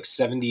those like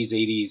 70s,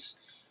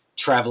 80s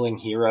traveling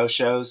hero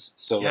shows.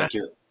 So yes.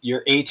 Like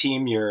your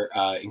A-Team, your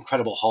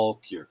Incredible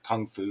Hulk, your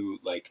Kung Fu,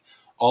 like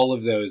all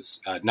of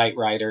those, Knight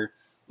Rider,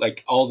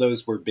 like all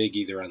those were big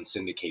either on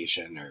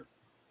syndication or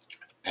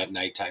at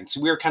nighttime. So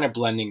we were kind of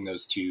blending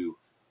those two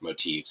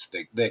motifs,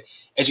 the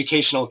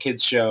educational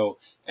kids show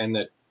and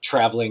the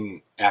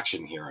traveling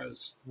action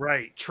heroes.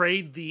 Right.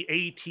 Trade the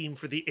A team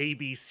for the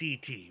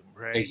ABC team,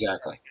 right?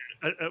 Exactly.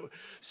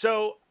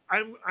 So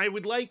I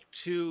would like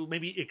to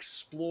maybe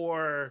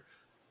explore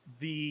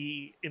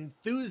the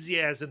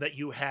enthusiasm that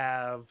you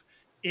have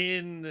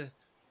in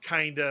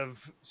kind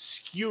of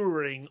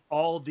skewering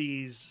all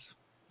these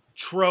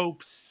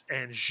tropes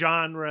and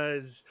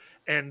genres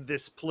and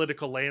this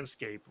political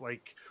landscape.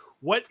 Like,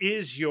 what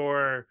is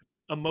your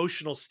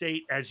emotional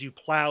state as you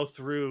plow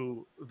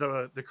through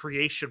the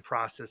creation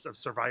process of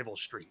Survival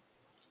Street?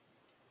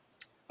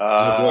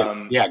 Oh boy.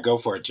 Um, Yeah, go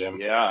for it, Jim.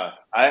 yeah,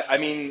 I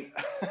mean,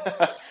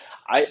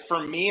 for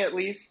me at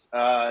least,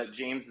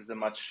 James is a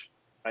much,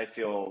 I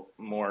feel,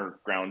 more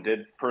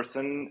grounded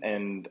person,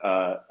 and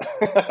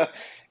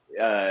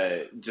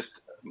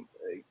just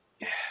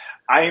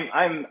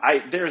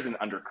there's an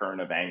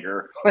undercurrent of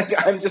anger. Like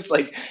I'm just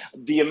like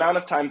the amount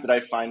of times that I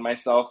find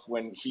myself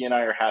when he and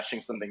I are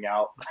hashing something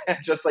out,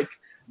 just like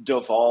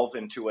devolve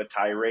into a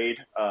tirade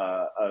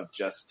of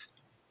just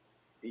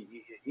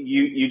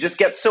you just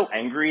get so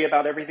angry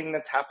about everything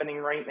that's happening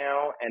right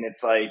now, and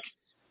it's like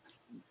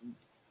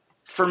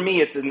for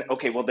me it's an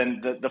okay, well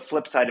then the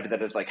flip side of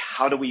that is like,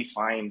 how do we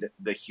find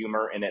the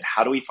humor in it?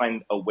 How do we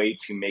find a way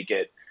to make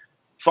it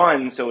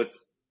fun so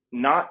it's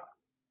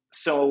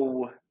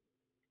so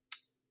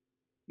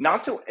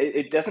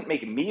it doesn't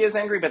make me as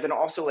angry, but then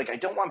also like I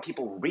don't want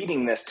people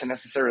reading this to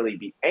necessarily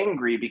be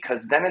angry,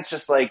 because then it's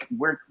just like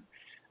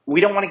we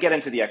don't want to get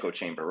into the echo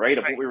chamber, right?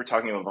 Of what we were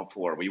talking about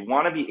before. We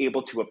want to be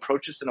able to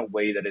approach this in a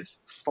way that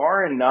is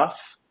far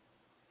enough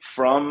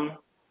from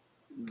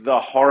the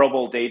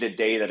horrible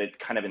day-to-day that it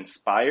kind of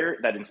inspired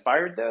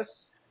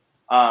this,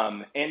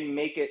 and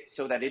make it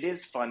so that it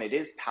is fun, it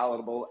is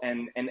palatable,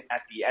 and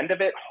at the end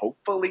of it,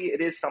 hopefully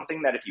it is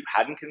something that if you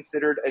hadn't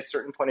considered a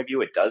certain point of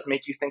view, it does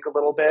make you think a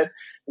little bit.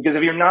 Because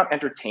if you're not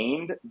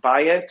entertained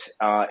by it,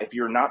 if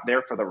you're not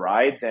there for the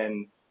ride,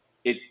 then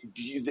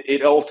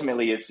it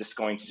ultimately is just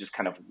going to just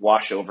kind of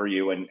wash over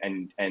you,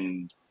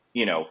 and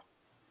you know,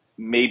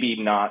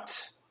 maybe not,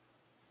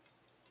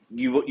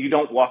 you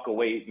don't walk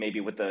away maybe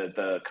with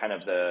the kind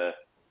of the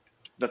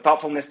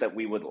thoughtfulness that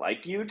we would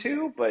like you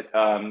to. But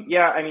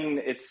yeah, I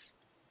mean, it's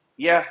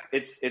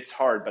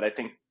hard, but I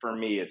think for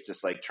me it's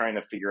just like trying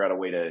to figure out a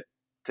way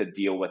to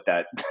deal with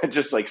that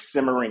just like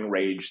simmering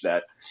rage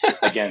that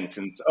again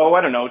since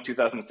I don't know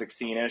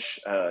 2016ish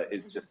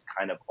is just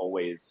kind of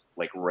always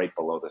like right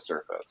below the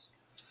surface.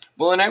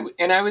 Well,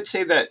 and I would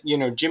say that, you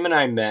know, Jim and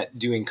I met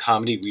doing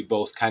comedy. We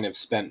both kind of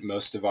spent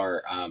most of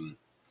our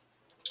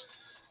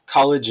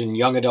college and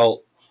young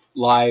adult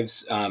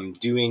lives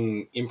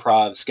doing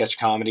improv, sketch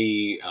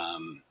comedy,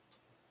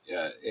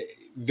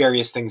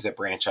 various things that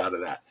branch out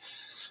of that.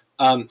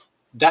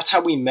 That's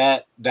how we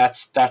met.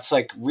 That's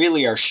like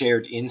really our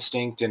shared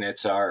instinct, and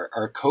it's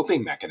our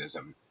coping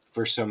mechanism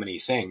for so many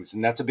things.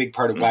 And that's a big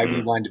part of why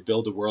we wanted to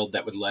build a world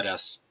that would let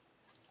us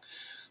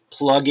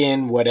plug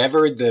in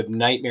whatever the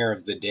nightmare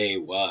of the day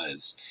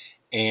was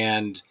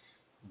and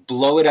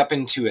blow it up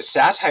into a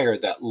satire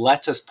that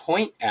lets us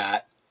point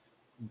at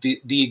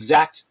the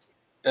exact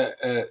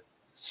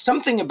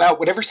something about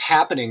whatever's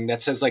happening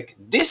that says like,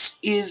 this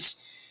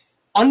is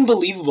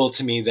unbelievable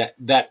to me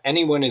that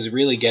anyone is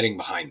really getting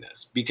behind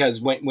this.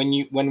 Because when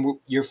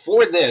you're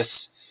for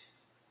this,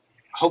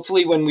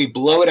 hopefully when we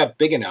blow it up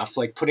big enough,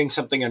 like putting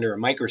something under a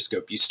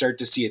microscope, you start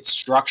to see its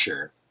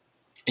structure,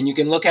 and you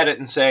can look at it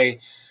and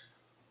say,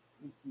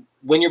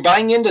 when you're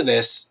buying into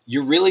this,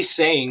 you're really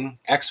saying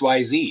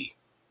XYZ,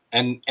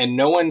 and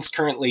no one's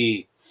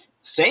currently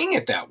saying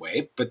it that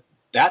way, but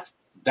that's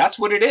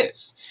what it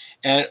is.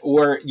 And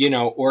or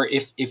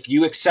if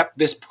you accept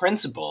this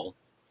principle,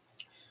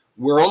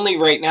 we're only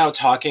right now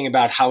talking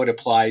about how it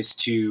applies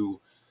to,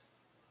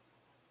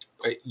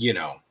 you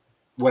know,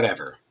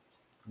 whatever,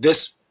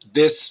 this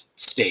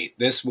state,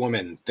 this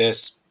woman,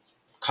 this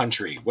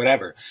country,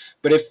 whatever.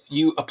 But if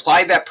you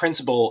apply that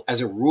principle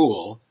as a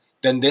rule,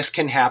 then this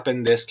can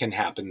happen, this can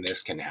happen,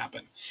 this can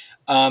happen.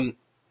 And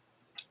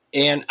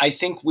I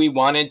think we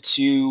wanted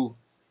to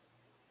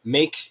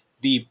make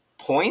the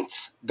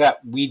points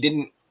that we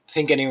didn't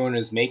think anyone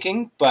was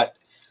making. But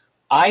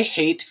I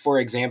hate, for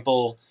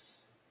example,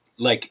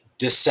 like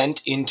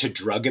descent into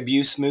drug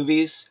abuse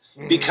movies,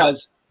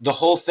 because the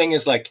whole thing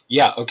is like,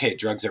 yeah, okay,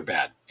 drugs are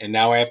bad. And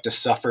now I have to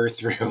suffer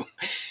through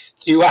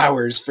 2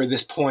 hours for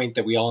this point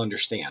that we all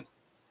understand.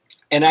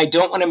 And I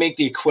don't want to make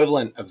the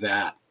equivalent of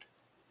that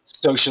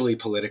socially,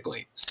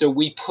 politically. So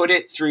we put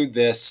it through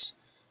this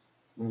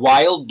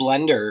wild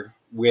blender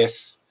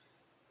with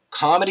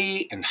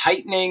comedy and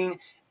heightening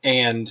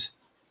and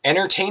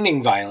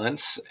entertaining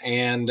violence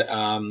and,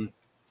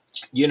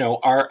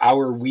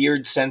 our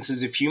weird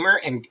senses of humor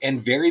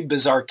and very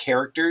bizarre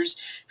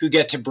characters who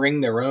get to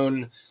bring their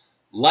own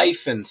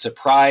life and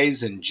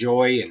surprise and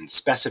joy and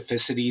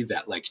specificity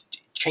that like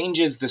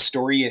changes the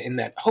story in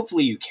that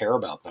hopefully you care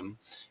about them.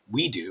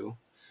 We do.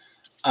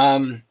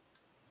 And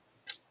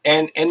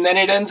then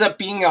it ends up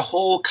being a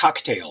whole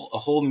cocktail, a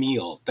whole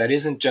meal that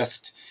isn't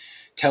just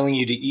telling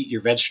you to eat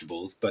your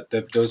vegetables, but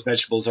those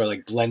vegetables are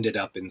like blended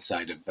up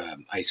inside of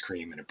ice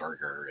cream and a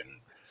burger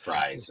and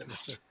fries and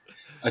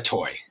a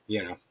toy,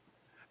 And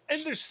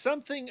there's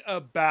something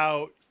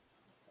about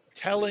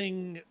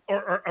telling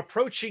or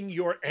approaching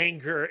your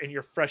anger and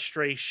your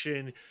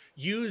frustration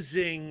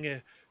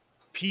using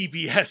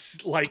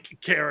PBS like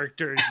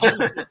characters,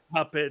 using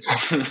puppets,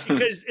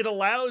 because it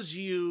allows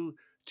you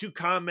to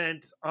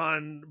comment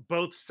on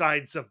both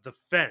sides of the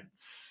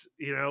fence.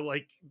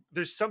 Like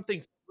there's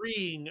something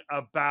freeing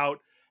about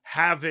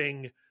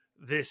having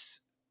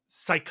this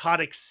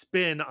psychotic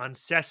spin on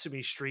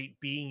Sesame Street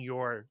being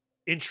your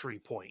entry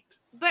point.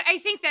 But I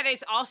think that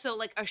is also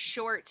like a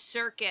short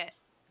circuit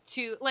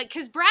to like,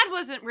 because Brad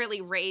wasn't really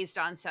raised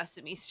on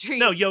Sesame Street.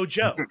 No, Yo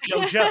Joe. But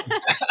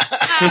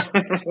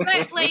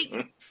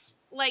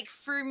like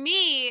for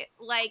me,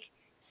 like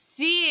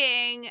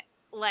seeing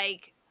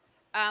like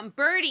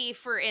Birdie,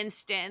 for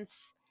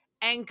instance,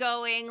 and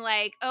going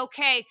like,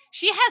 okay,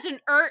 she has an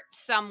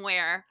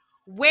somewhere.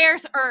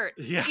 Where's Ert?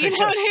 Yeah. You know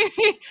what I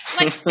mean?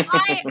 Like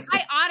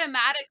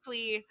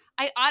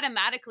I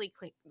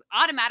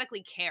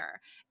automatically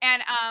care.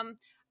 And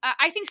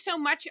I think so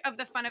much of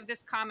the fun of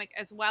this comic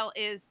as well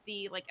is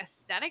the like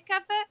aesthetic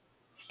of it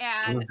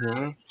and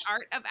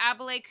art of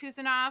Abelay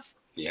Kuzanov.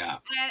 Yeah.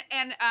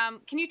 And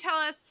can you tell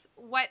us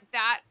what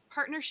that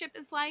partnership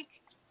is like?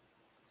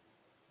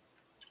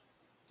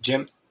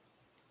 Jim?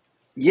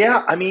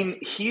 Yeah, I mean,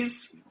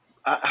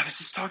 I was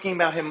just talking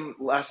about him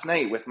last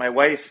night with my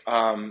wife.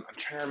 I'm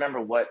trying to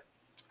remember what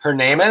her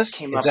name is.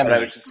 Came up, but I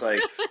was just like,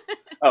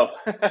 oh.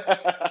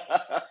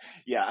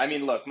 Yeah, I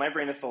mean, look, my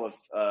brain is full of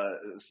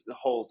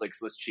holes like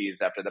Swiss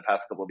cheese after the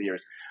past couple of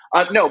years.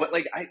 No, but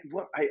like I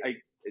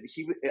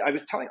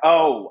was telling.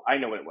 Oh, I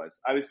know what it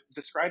was. I was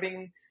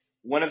describing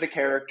one of the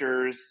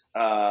characters.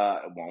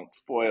 Won't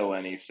spoil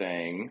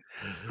anything.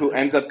 Who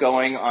ends up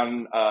going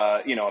on,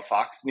 a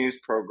Fox News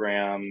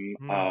program,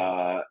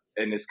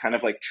 and is kind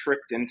of like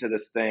tricked into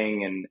this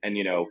thing, and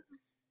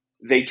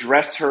they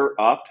dress her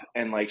up,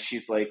 and like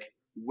she's like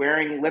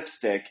wearing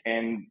lipstick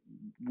and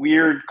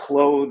weird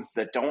clothes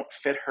that don't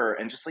fit her,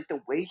 and just like the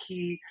way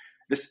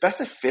the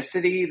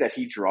specificity that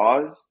he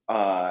draws,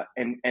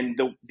 and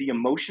the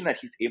emotion that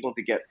he's able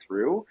to get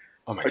through,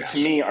 to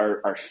me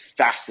are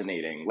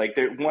fascinating. Like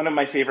one of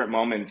my favorite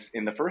moments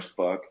in the first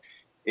book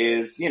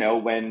is,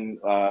 when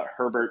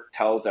Herbert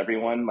tells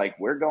everyone like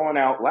we're going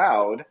out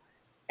loud,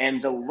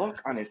 and the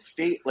look on his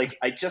face, like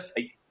I've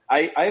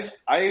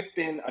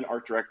been an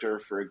art director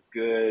for a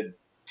good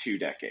 2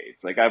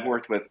 decades. Like I've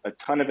worked with a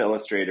ton of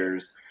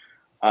illustrators,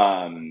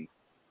 and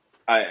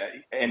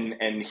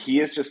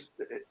he is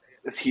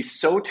he's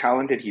so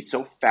talented. He's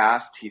so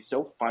fast. He's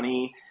so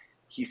funny.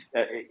 He's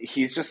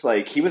just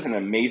like, he was an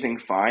amazing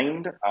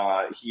find.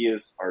 He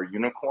is our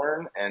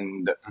unicorn,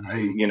 and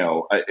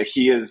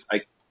he is.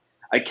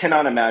 I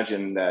cannot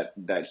imagine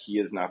that he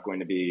is not going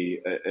to be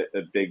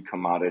a big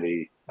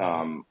commodity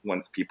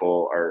once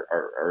people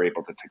are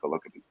able to take a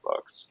look at these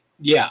books.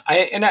 Yeah,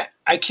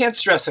 I can't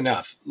stress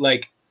enough.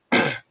 Like,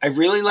 I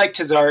really liked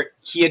his art.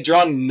 He had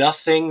drawn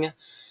nothing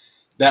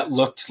that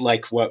looked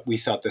like what we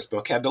thought this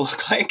book had to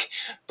look like.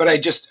 But I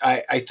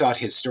thought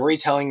his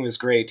storytelling was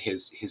great.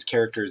 His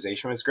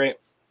characterization was great.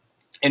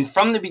 And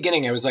from the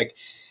beginning, I was like,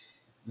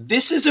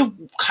 this is a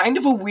kind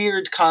of a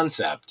weird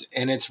concept,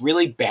 and it's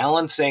really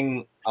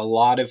balancing a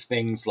lot of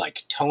things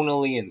like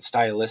tonally and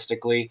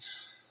stylistically.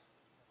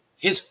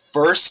 His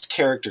first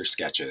character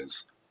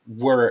sketches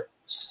were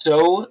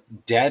so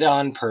dead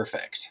on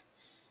perfect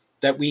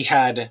that we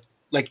had,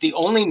 like, the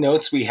only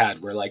notes we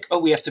had were like, oh,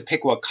 we have to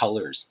pick what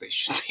colors they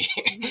should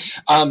be.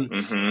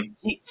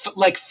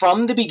 Like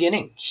from the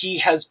beginning, he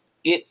has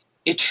it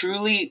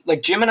truly,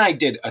 like, Jim and I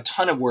did a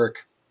ton of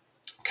work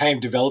kind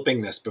of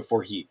developing this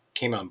before he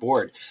came on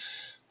board,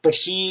 but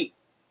he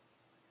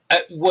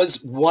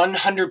was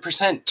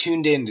 100%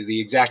 tuned into the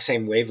exact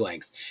same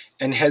wavelength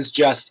and has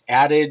just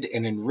added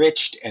and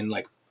enriched and,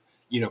 like,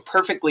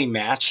 perfectly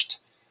matched,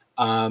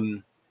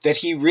 that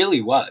he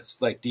really was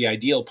like the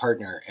ideal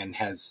partner, and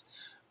has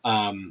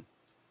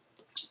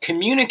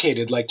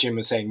communicated, like Jim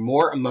was saying,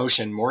 more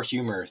emotion, more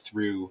humor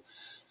through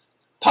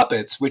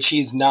puppets, which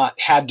he's not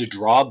had to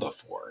draw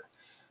before.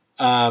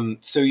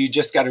 So you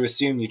just got to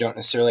assume you don't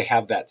necessarily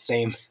have that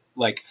same,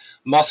 like,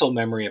 muscle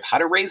memory of how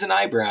to raise an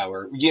eyebrow,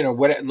 or,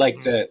 what,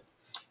 like, the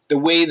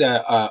way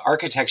the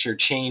architecture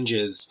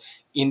changes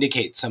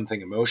indicates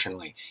something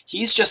emotionally.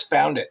 He's just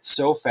found it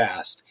so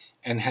fast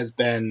and has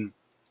been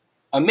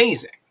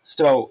amazing.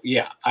 So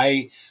yeah,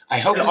 I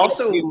hope we get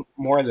to do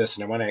more of this,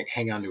 and I want to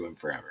hang on to him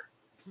forever.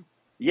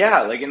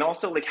 Yeah, like, and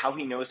also like how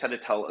he knows how to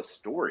tell a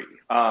story.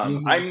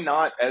 I'm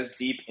not as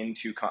deep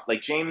into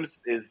like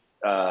James is.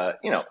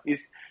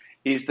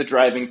 He's the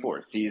driving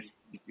force.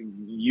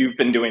 You've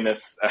been doing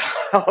this a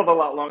hell of a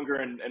lot longer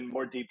and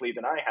more deeply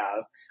than I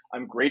have.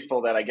 I'm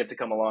grateful that I get to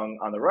come along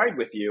on the ride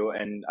with you,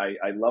 and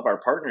I love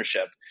our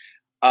partnership.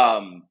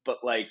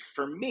 But like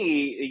for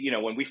me,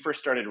 when we first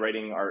started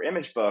writing our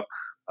image book,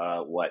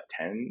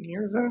 10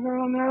 years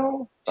ago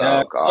now?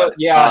 Oh God.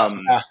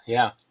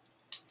 Yeah.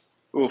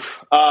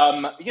 Oof.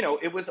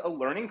 It was a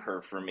learning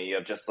curve for me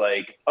of just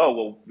like,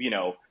 oh,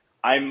 well,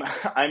 I'm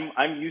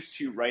used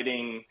to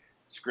writing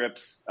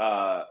scripts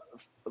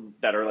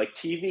that are like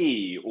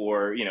TV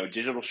or,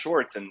 digital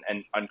shorts and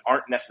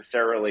aren't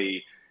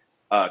necessarily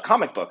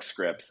comic book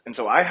scripts. And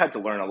so I had to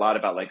learn a lot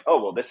about like,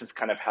 oh, well, this is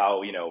kind of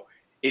how,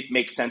 it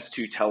makes sense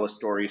to tell a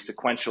story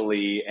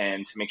sequentially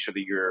and to make sure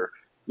that you're,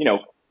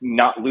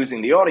 not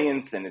losing the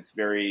audience and it's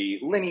very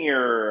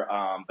linear,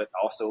 but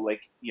also like,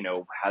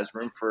 has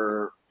room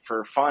for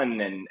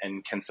fun and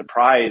can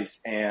surprise.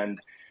 And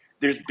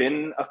there's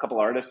been a couple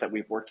artists that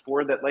we've worked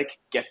for that like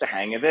get the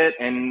hang of it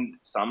and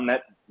some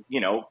that,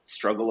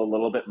 struggle a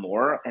little bit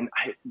more. And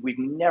we've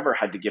never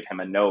had to give him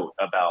a note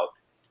about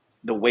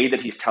the way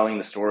that he's telling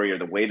the story or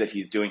the way that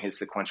he's doing his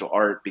sequential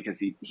art, because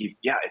he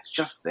it's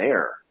just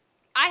there.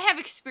 I have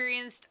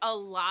experienced a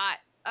lot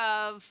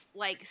of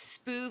like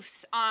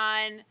spoofs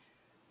on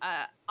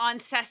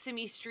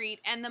Sesame Street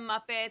and the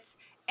Muppets,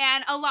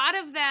 and a lot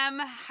of them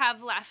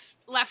have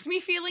left me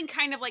feeling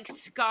kind of like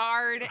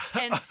scarred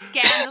and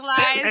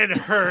scandalized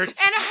and hurt.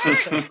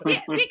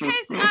 Yeah,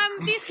 because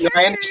these characters. No,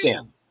 I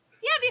understand.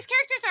 Yeah, these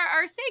characters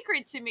are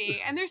sacred to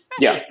me and they're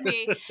special to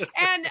me.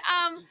 And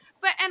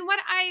and what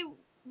I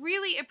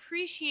really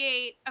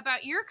appreciate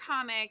about your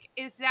comic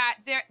is that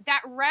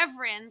that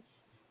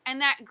reverence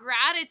and that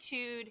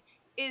gratitude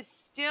is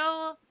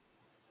still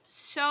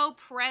so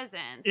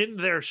present In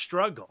their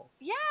struggle.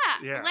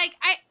 Yeah.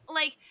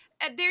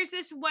 There's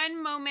this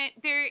one moment.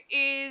 There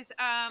is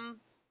a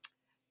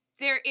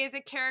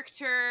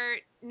character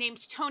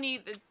named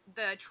Tony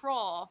the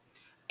Troll,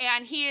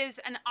 and he is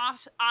an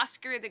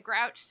Oscar the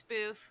Grouch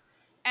spoof,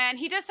 and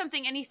he does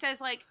something and he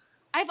says like,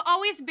 I've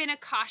always been a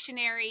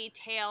cautionary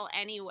tale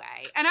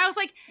anyway. And I was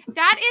like,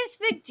 that is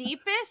the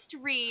deepest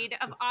read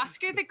of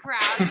Oscar the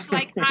Grouch.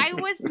 Like, I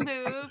was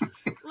moved.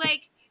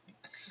 Like,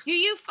 do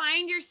you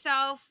find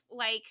yourself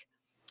like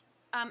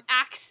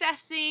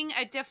accessing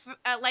a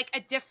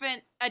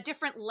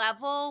different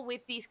level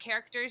with these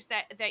characters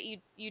that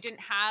you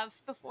didn't have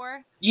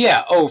before?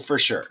 Yeah. Oh, for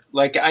sure.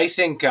 Like, I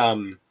think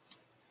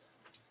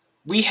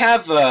we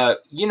have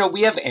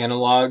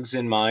analogs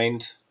in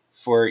mind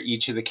for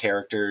each of the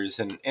characters,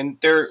 and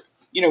they're,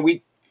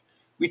 we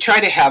try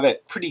to have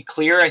it pretty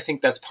clear. I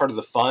think that's part of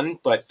the fun,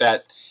 but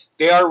that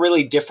they are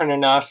really different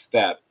enough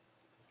that,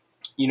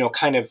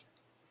 kind of,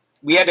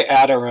 we had to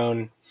add our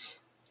own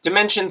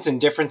dimensions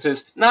and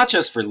differences, not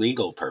just for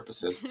legal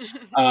purposes,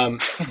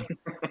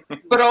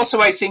 but also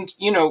I think,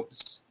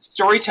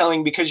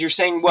 storytelling, because you're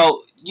saying,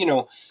 well,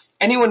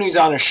 anyone who's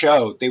on a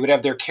show, they would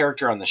have their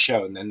character on the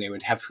show, and then they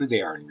would have who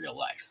they are in real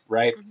life,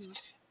 right? Mm-hmm.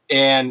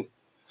 And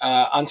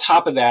on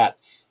top of that,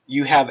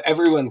 you have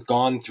everyone's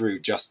gone through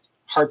just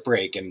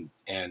heartbreak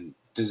and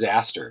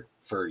disaster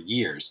for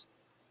years.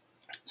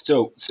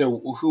 So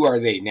who are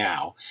they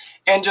now?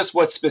 And just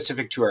what's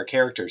specific to our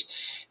characters.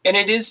 And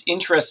it is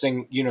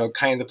interesting,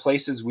 kind of the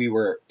places we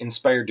were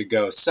inspired to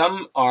go.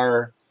 Some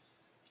are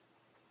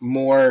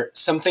more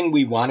something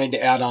we wanted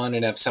to add on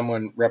and have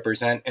someone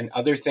represent, and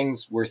other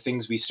things were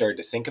things we started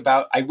to think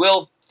about. I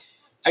will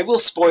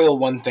spoil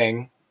one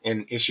thing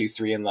in issue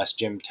 3 unless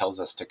Jim tells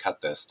us to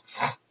cut this.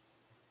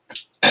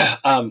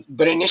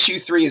 But in issue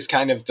 3 is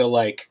kind of the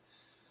like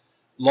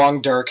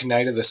long dark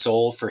night of the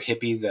soul for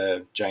Hippie,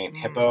 the giant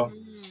hippo.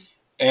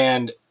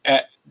 And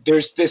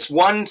there's this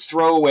one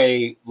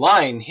throwaway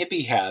line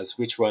Hippie has,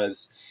 which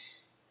was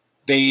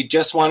they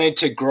just wanted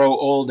to grow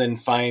old and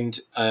find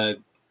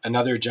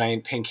another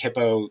giant pink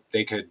hippo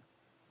they could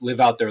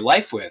live out their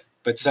life with.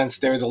 But since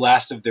they're the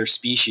last of their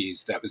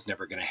species, that was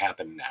never going to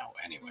happen now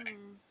anyway.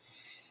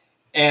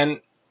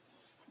 And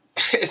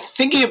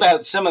thinking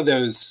about some of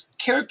those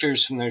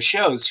characters from those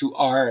shows who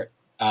are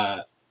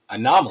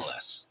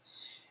anomalous,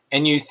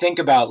 and you think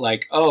about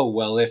like, oh,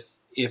 well, if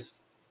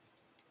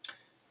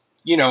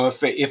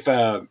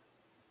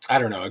I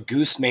don't know, a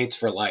goose mates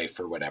for life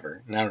or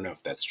whatever, and I don't know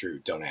if that's true,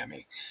 don't at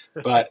me,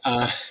 but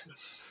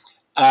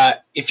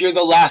if you're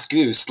the last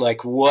goose,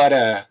 like what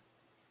an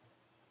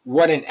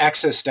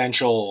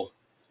existential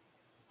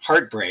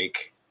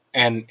heartbreak,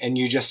 and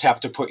you just have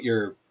to put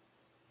your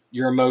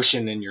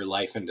emotion and your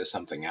life into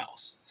something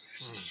else.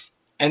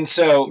 And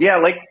so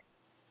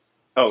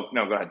oh,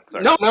 no, go ahead.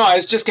 Sorry. No, I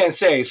was just going to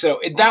say, so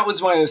that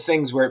was one of those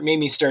things where it made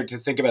me start to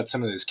think about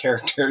some of those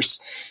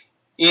characters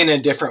in a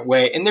different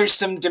way. And there's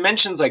some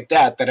dimensions like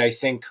that I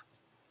think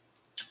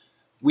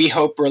we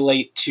hope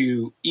relate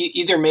to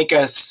either make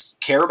us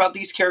care about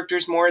these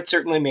characters more. It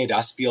certainly made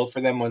us feel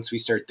for them once we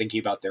start thinking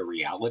about their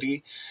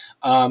reality.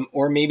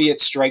 Or maybe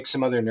it strikes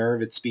some other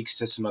nerve. It speaks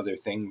to some other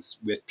things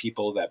with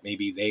people that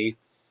maybe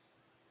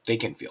they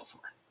can feel for.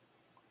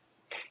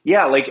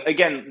 Yeah, like,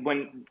 again,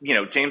 when,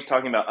 James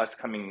talking about us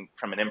coming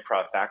from an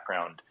improv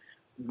background,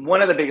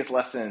 one of the biggest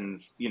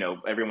lessons,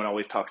 everyone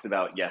always talks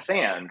about yes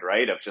and,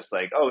 right? Of just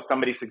like, oh,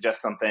 somebody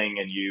suggests something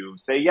and you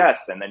say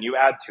yes and then you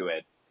add to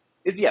it.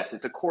 Is yes,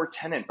 it's a core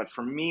tenet. But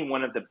for me,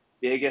 one of the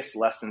biggest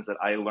lessons that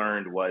I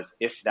learned was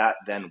if that,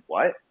 then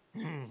what?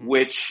 Mm-hmm.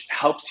 Which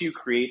helps you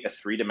create a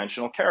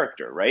 3-dimensional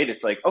character, right?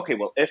 It's like, okay,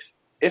 well,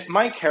 if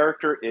my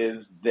character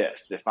is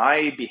this, if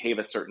I behave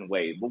a certain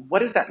way, well, what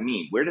does that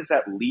mean? Where does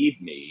that lead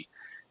me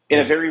in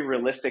a very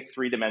realistic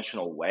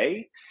 3-dimensional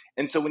way?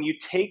 And so when you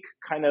take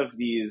kind of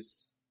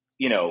these,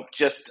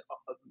 just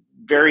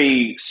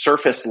very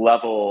surface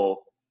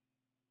level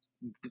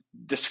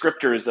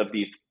descriptors of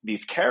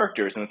these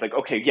characters, and it's like,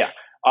 okay, yeah,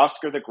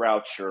 Oscar the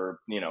Grouch, or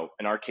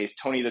in our case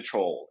Tony the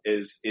Troll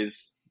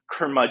is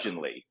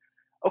curmudgeonly.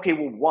 Okay,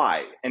 well,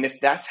 why? And if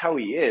that's how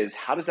he is,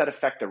 how does that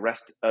affect the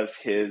rest of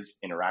his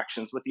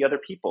interactions with the other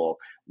people,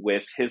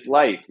 with his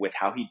life, with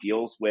how he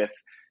deals with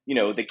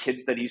the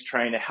kids that he's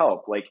trying to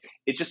help? Like,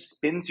 it just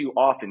spins you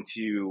off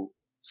into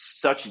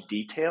such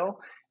detail.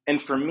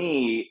 And for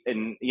me,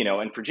 and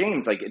for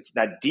James, like, it's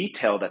that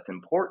detail that's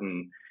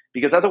important,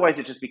 because otherwise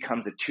it just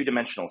becomes a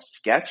two-dimensional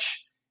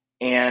sketch.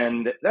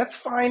 And that's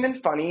fine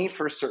and funny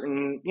for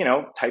certain,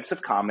 types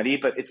of comedy,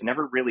 but it's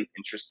never really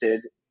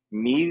interested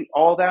me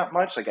all that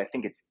much. Like, I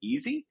think it's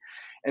easy.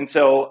 And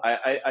so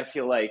I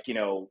feel like,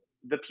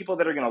 the people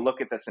that are going to look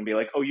at this and be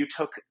like, oh, you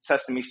took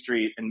Sesame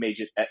Street and made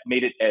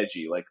it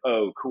edgy. Like,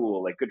 oh,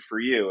 cool. Like, good for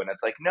you. And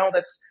it's like, no,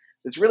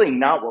 that's really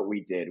not what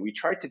we did. We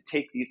tried to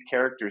take these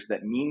characters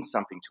that mean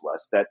something to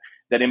us,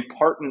 that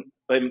impart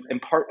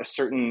a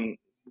certain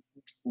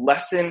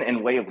lesson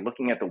and way of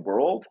looking at the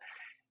world,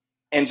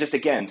 and just,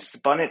 again,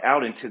 spun it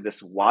out into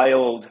this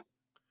wild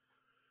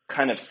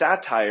kind of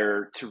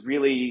satire to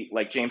really,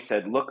 like James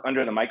said, look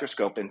under the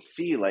microscope and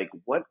see, like,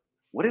 what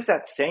is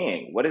that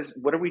saying? What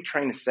are we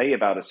trying to say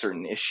about a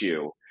certain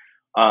issue?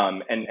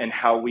 And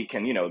how we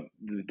can,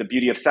 the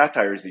beauty of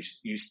satire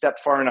is you step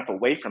far enough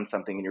away from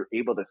something and you're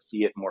able to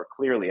see it more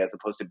clearly, as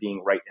opposed to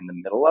being right in the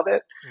middle of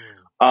it.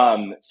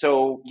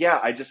 So yeah,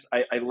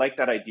 I like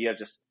that idea of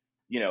just,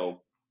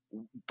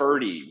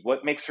 Birdie,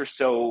 what makes her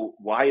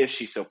why is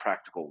she so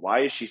practical?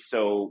 Why is she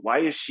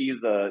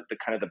the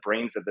kind of the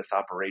brains of this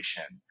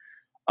operation?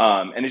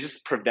 And it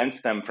just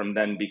prevents them from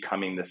then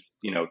becoming this,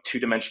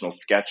 two-dimensional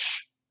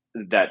sketch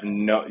that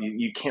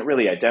you can't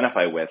really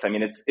identify with. I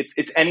mean,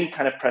 it's any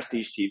kind of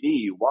prestige TV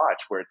you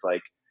watch where it's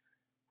like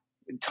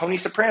Tony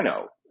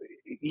Soprano,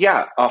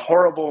 yeah, a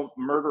horrible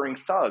murdering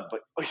thug,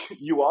 but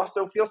you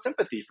also feel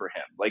sympathy for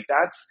him. Like,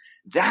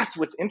 that's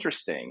what's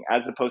interesting,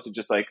 as opposed to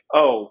just like,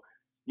 oh,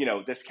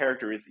 this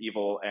character is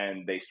evil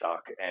and they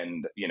suck,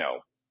 and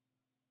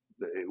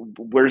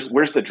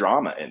where's the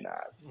drama in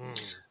that?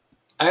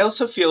 I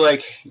also feel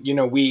like,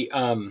 we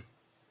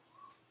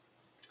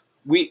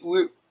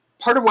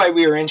part of why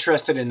we were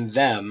interested in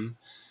them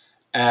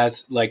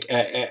as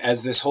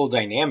this whole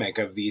dynamic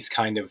of these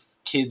kind of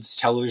kids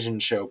television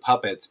show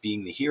puppets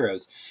being the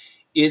heroes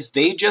is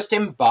they just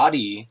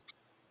embody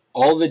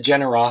all the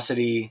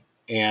generosity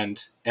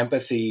and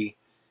empathy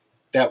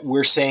that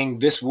we're saying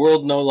this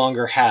world no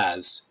longer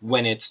has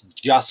when it's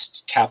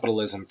just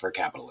capitalism for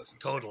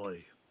capitalism's sake.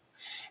 Totally.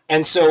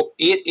 And so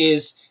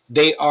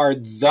they are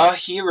the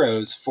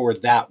heroes for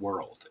that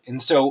world. And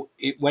so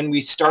when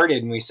we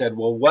started and we said,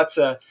 well, what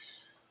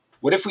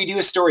if we do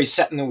a story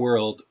set in the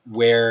world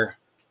where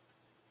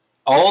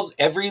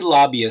every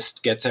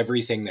lobbyist gets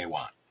everything they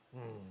want,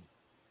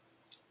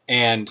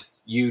 and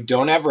you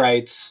don't have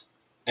rights,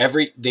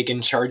 they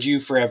can charge you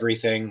for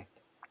everything.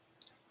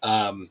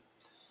 We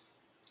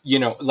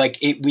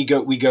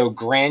go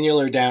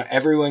granular down.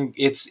 Everyone,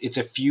 it's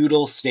a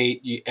feudal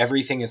state.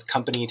 Everything is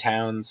company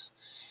towns,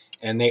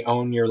 and they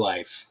own your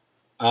life.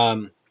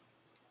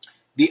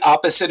 The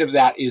opposite of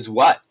that is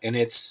what? And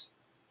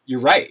you're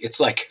right. It's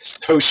like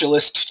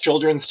socialist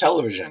children's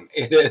television.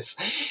 It is.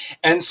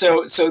 And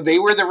so they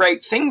were the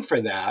right thing for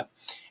that.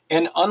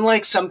 And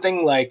unlike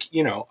something like,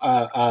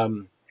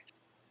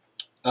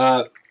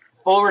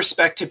 full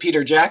respect to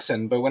Peter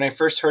Jackson, but when I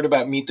first heard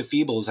about Meet the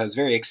Feebles, I was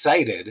very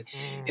excited.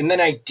 And then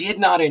I did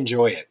not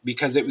enjoy it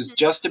because it was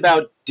just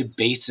about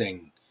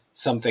debasing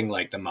something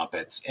like the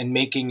Muppets and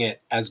making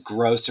it as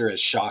gross or as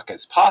shock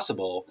as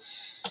possible.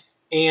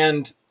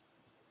 And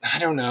I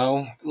don't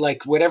know,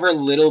 like whatever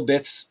little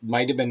bits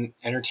might have been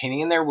entertaining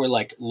in there were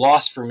like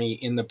lost for me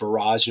in the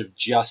barrage of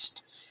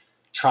just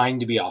trying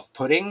to be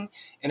off-putting.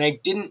 And I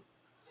didn't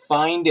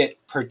find it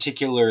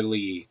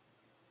particularly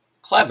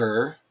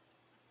clever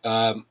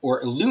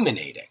or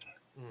illuminating,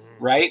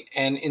 right?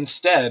 And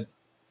instead,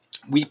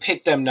 we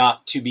picked them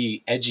not to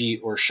be edgy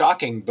or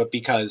shocking, but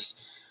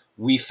because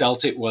we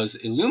felt it was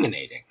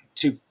illuminating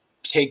to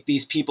take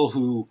these people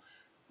who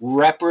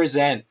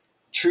represent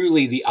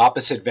truly the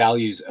opposite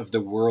values of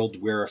the world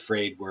we're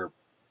afraid we're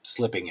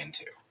slipping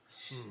into.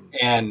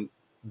 And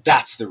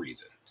that's the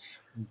reason.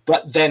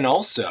 But then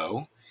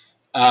also,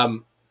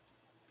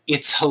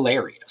 it's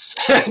hilarious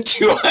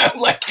to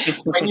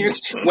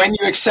when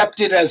you accept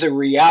it as a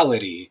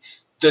reality,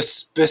 the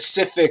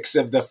specifics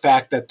of the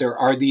fact that there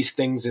are these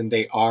things and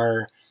they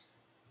are,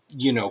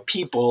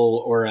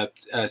 people or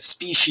a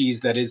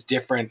species that is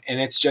different. And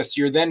it's just,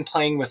 you're then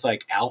playing with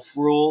like ALF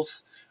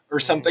rules or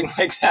something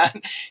like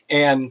that.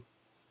 And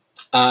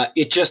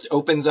it just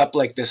opens up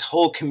like this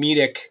whole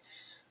comedic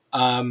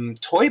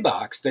toy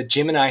box that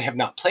Jim and I have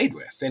not played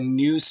with, and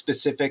new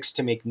specifics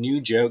to make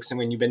new jokes. And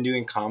when you've been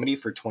doing comedy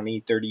for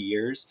 20, 30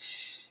 years,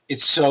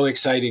 it's so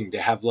exciting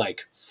to have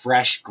like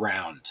fresh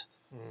ground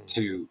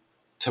to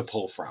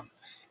pull from.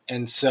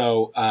 And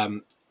so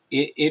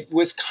it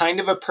was kind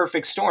of a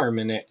perfect storm,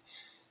 and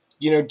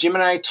Jim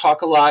and I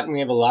talk a lot and we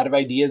have a lot of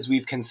ideas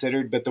we've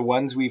considered, but the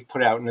ones we've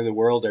put out into the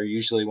world are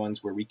usually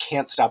ones where we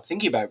can't stop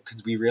thinking about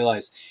because we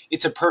realize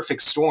it's a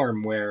perfect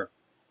storm where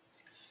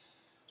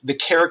the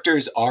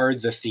characters are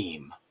the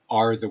theme,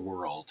 are the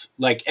world.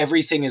 Like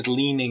everything is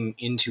leaning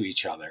into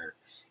each other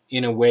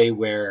in a way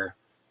where,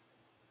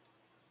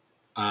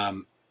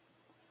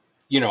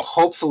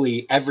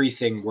 hopefully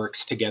everything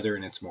works together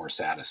and it's more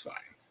satisfying.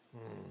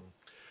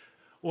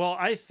 Well,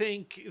 I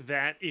think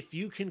that if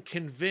you can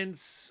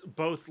convince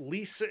both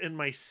Lisa and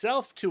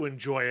myself to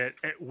enjoy it,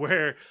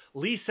 where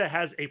Lisa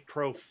has a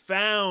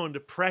profound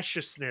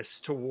preciousness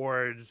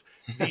towards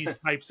these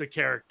types of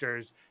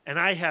characters, and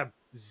I have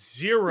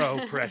zero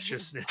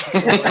preciousness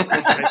towards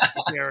these types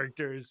of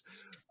characters,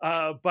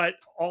 but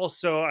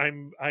also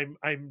I'm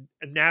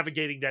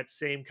navigating that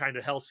same kind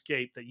of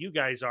hellscape that you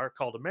guys are,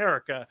 called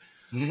America.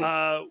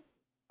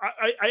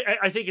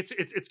 I think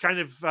it's kind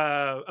of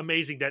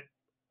amazing that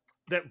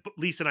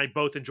Lisa and I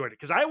both enjoyed it,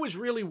 because I was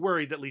really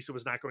worried that Lisa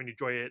was not going to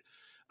enjoy it,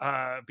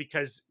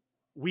 because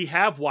we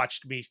have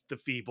watched Meet the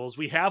Feebles,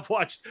 we have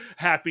watched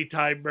Happy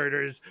Time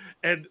Murders,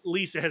 and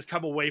Lisa has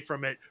come away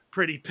from it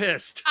pretty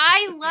pissed.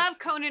 I love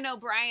Conan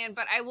O'Brien,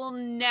 but I will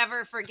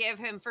never forgive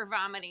him for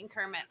vomiting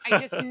Kermit. I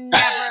just I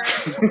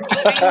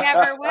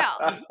never will.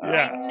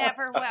 Yeah. I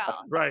never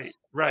will.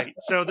 Right.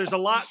 So there's a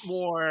lot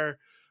more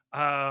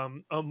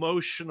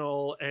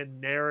emotional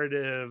and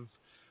narrative,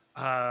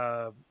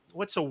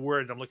 what's a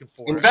word I'm looking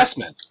for?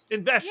 Investment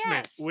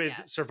Yes, with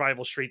yes.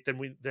 Survival Street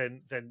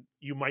than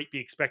you might be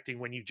expecting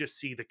when you just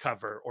see the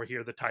cover or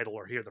hear the title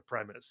or hear the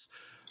premise.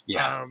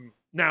 Yeah.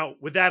 Now,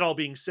 with that all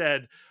being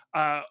said,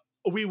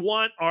 we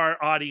want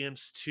our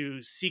audience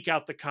to seek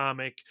out the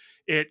comic.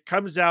 It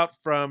comes out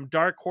from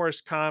Dark Horse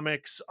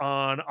Comics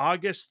on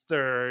August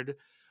 3rd,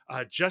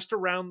 just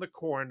around the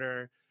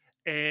corner.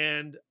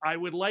 And I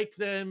would like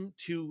them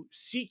to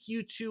seek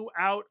you two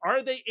out.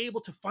 Are they able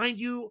to find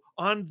you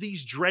on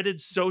these dreaded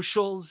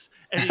socials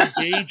and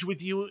engage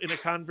with you in a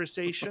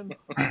conversation?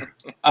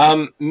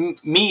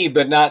 Me,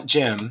 but not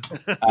Jim.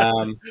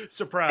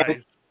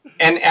 Surprise.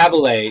 And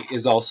Abelay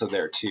is also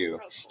there too.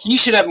 He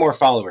should have more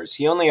followers.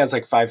 He only has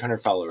like 500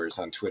 followers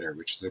on Twitter,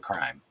 which is a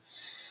crime.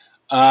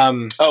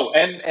 And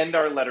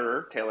our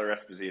letterer, Taylor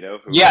Esposito.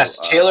 Who,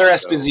 yes, Taylor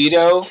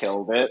Esposito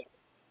killed it.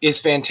 Is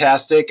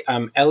fantastic.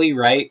 Ellie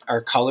Wright,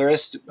 our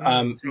colorist,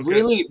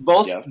 really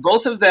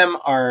both of them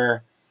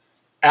are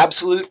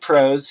absolute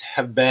pros,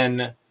 have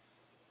been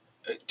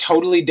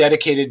totally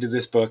dedicated to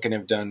this book and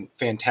have done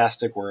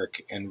fantastic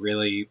work and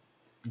really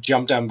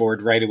jumped on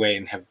board right away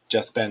and have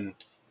just been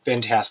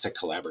fantastic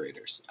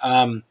collaborators.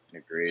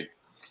 Agreed.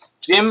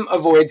 Jim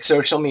avoids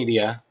social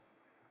media,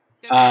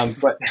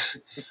 but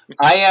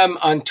I am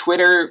on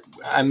Twitter.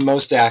 I'm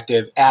most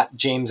active at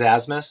James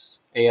Asmus,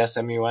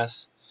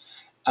 ASMUS.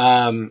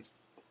 And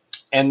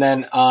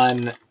then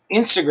on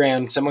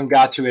Instagram, someone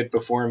got to it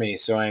before me,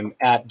 so I'm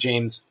at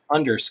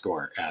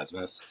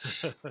James_Asmus.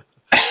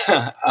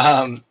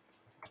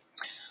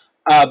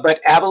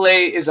 But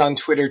Abelay is on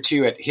Twitter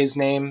too at his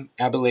name,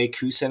 Abelay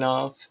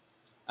Kusinov.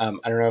 I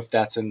don't know if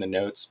that's in the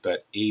notes,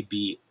 but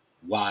ABYLAY.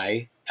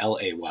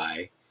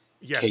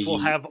 Yes, we'll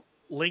have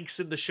links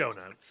in the show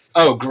notes.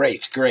 Oh,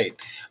 great.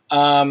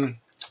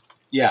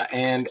 Yeah,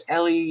 and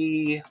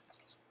Ellie,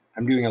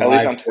 I'm doing a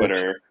live on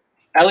Twitter.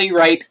 Ellie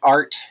Wright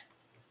Art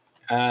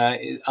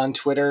on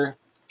Twitter,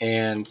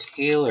 and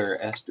Taylor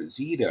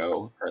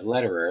Esposito, our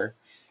letterer,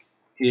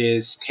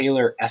 is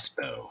Taylor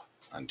Espo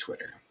on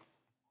Twitter.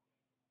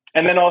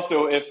 And then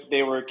also, if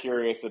they were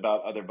curious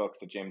about other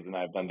books that James and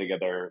I have done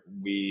together,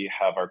 we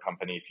have our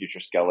company, Future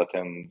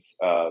Skeletons.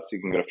 So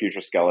you can go to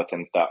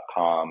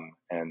futureskeletons.com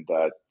and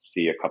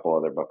see a couple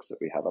other books that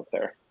we have up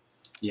there.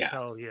 Yeah.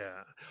 Oh,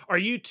 yeah. Are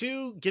you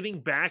two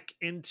getting back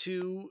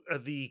into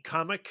the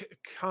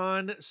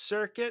Comic-Con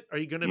circuit? Are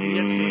you going to be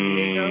at San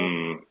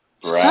Diego?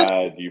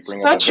 Brad, you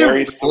bring up a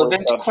very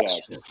relevant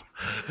question.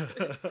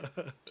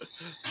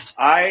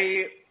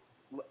 I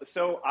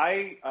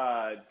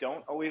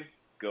don't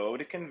always go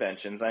to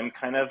conventions. I'm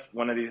kind of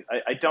one of these.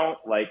 I don't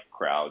like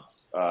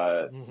crowds.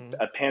 A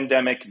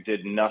pandemic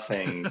did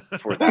nothing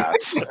for that.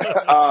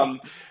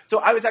 So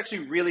I was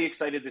actually really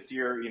excited this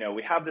year.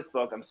 We have this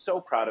book. I'm so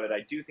proud of it.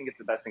 I do think it's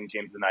the best thing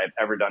James and I have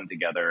ever done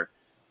together.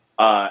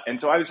 And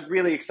so I was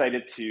really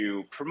excited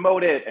to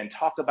promote it and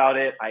talk about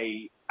it.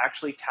 I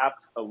actually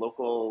tapped a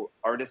local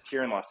artist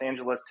here in Los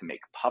Angeles to make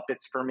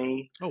puppets for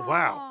me. Oh,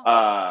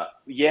 wow.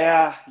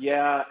 Yeah.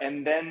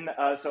 And then,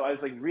 so I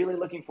was like really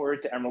looking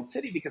forward to Emerald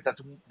City because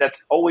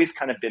that's always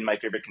kind of been my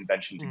favorite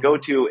convention to go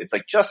to. It's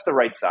like just the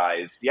right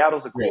size.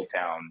 Seattle's a cool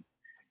town.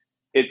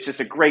 It's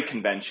just a great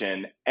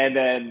convention. And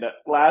then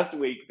last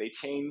week they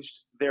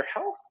changed their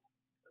health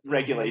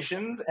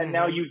regulations, and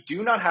now you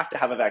do not have to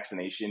have a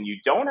vaccination. You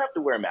don't have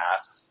to wear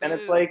masks. And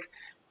it's like,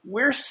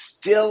 we're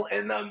still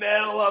in the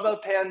middle of a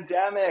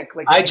pandemic.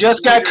 Like, I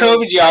just got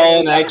COVID, y'all,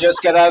 and I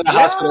just got out of the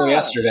hospital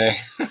yesterday.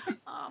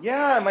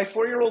 Yeah, my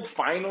 4-year-old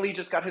finally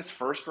just got his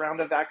first round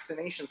of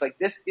vaccinations. Like,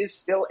 this is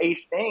still a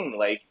thing.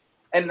 Like,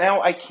 and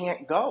now I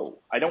can't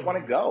go. I don't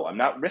want to go. I'm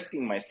not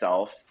risking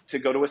myself to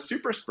go to a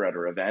super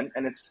spreader event,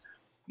 and it's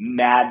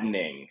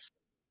maddening.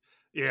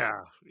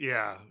 Yeah.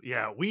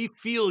 We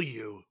feel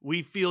you.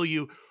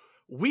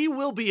 We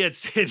will be at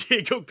San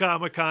Diego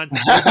Comic-Con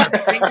with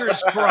our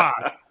fingers crossed.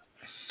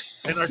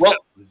 And our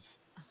thumbs.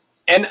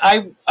 And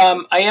I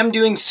am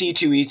doing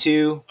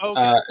C2E2,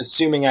 Okay.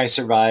 assuming I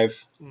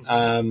survive.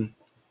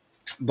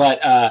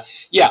 But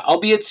I'll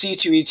be at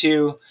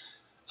C2E2.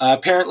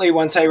 Apparently,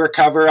 once I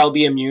recover, I'll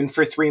be immune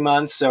for 3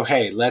 months. So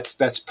hey,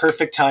 that's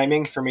perfect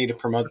timing for me to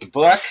promote the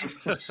book.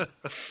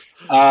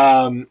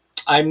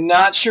 I'm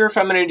not sure if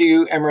I'm going to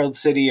do Emerald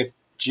City if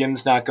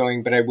Jim's not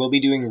going, but I will be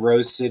doing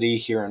Rose City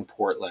here in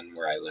Portland,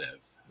 where I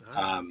live.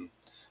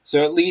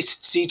 So at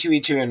least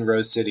C2E2 and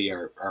Rose City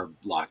are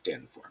locked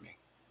in for me.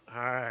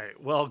 All right.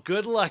 Well,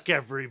 good luck,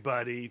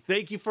 everybody.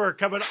 Thank you for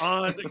coming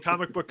on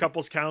Comic Book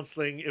Couples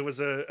Counseling. It was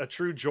a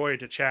true joy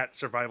to chat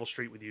Survival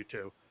Street with you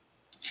two.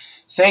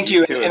 Thank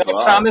you. too, And as well.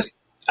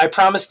 I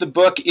promise the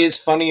book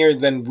is funnier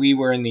than we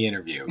were in the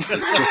interview.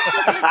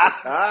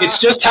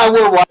 It's just how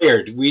we're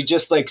wired. We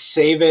just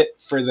save it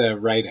for the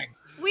writing.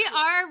 We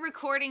are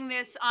recording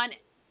this on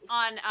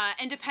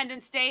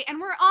Independence Day,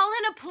 and we're all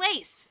in a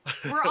place.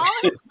 We're all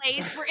in a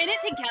place. We're in it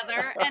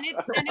together, and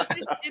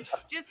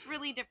it's just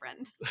really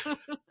different.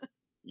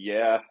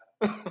 Yeah.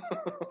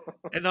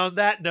 And on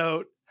that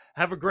note,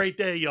 have a great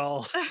day,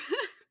 y'all.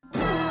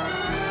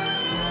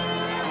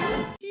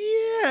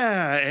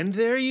 Yeah, and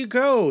there you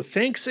go.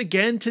 Thanks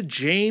again to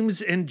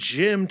James and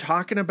Jim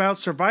talking about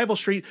Survival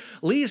Street.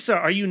 Lisa,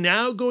 are you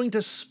now going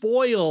to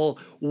spoil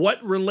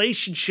what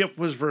relationship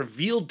was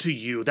revealed to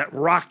you that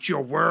rocked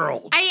your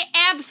world? I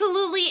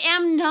absolutely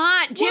am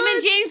not. Jim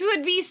and James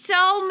would be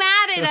so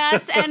mad at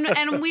us,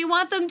 and we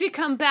want them to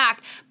come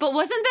back. But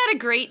wasn't that a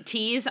great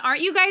tease?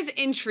 Aren't you guys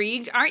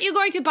intrigued? Aren't you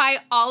going to buy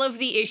all of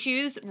the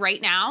issues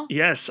right now?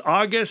 Yes,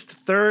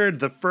 August 3rd,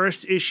 the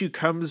first issue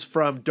comes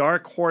from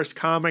Dark Horse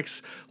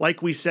Comics.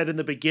 Like we said in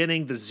the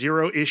beginning, the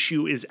 0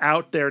 issue is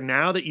out there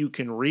now that you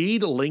can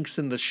read. Links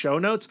in the show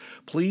notes.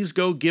 Please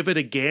go give it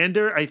a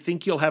gander. I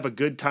think you'll have a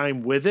good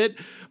time with it.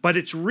 But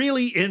it's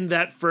really in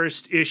that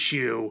first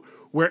issue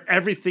where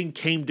everything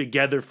came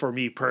together for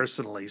me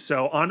personally.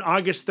 So on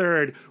August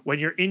 3rd, when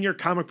you're in your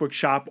comic book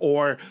shop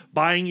or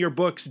buying your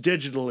books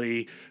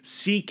digitally,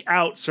 seek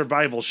out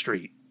Survival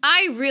Street.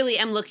 I really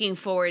am looking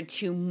forward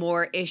to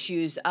more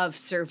issues of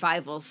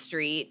Survival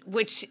Street,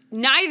 which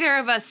neither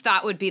of us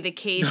thought would be the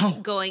case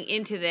going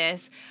into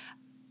this.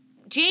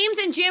 James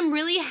and Jim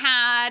really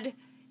had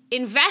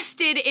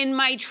invested in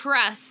my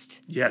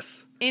trust.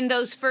 Yes. In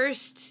those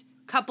first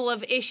couple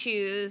of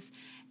issues.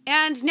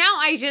 And now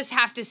I just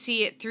have to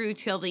see it through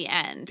till the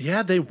end.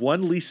 Yeah, they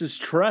won Lisa's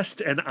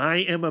trust, and I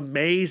am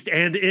amazed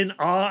and in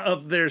awe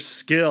of their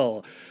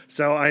skill.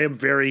 So I am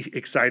very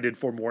excited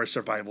for more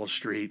Survival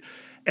Street.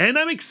 And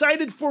I'm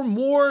excited for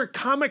more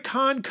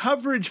Comic-Con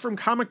coverage from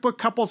Comic Book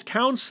Couples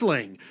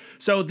Counseling.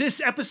 So this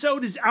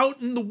episode is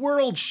out in the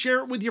world.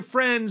 Share it with your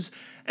friends.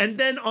 And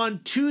then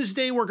on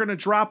Tuesday, we're going to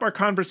drop our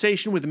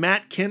conversation with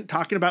Matt Kindt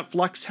talking about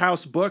Flux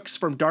House Books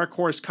from Dark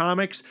Horse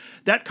Comics.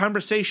 That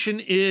conversation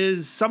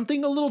is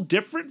something a little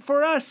different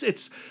for us.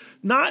 It's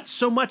not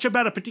so much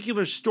about a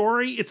particular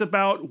story. It's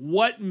about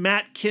what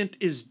Matt Kindt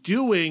is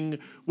doing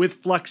with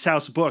Flux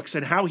House Books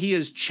and how he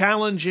is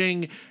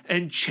challenging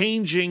and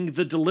changing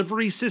the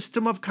delivery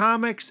system of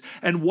comics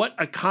and what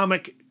a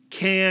comic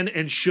can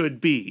and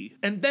should be.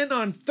 And then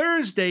on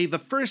Thursday, the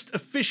first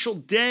official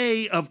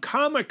day of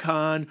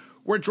Comic-Con,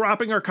 we're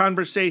dropping our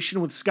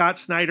conversation with Scott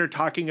Snyder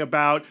talking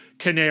about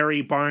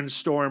Canary,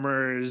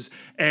 Barnstormers,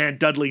 and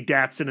Dudley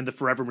Datsun and the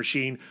Forever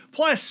Machine,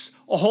 plus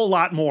a whole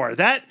lot more.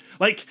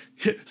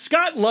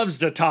 Scott loves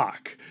to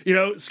talk. You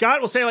know,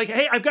 Scott will say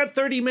hey, I've got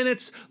 30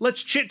 minutes.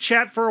 Let's chit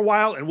chat for a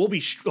while. And we'll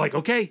be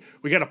okay,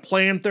 we got to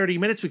plan 30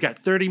 minutes. We got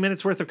 30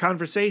 minutes worth of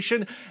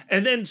conversation.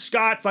 And then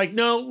Scott's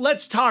no,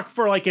 let's talk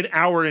for an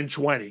hour and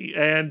 20.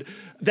 And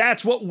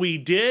that's what we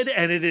did.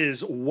 And it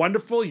is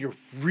wonderful. You're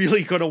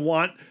really going to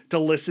want to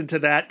listen to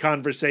that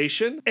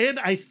conversation. And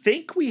I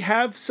think we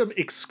have some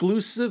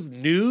exclusive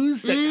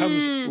news that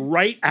comes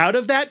right out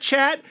of that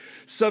chat.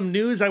 Some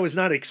news I was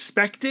not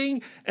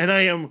expecting. And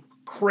I am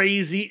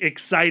crazy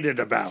excited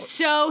about.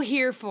 So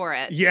here for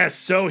it. Yes,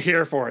 so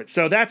here for it.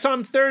 So that's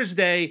on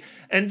Thursday.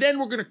 And then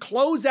we're going to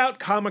close out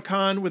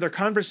Comic-Con with our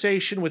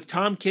conversation with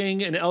Tom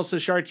King and Elsa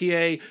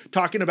Chartier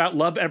talking about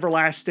Love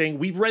Everlasting.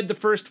 We've read the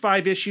first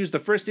 5 issues. The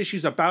first issue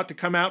is about to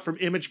come out from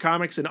Image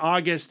Comics in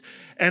August.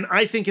 And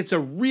I think it's a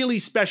really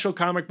special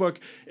comic book,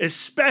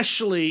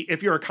 especially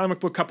if you're a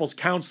Comic Book Couples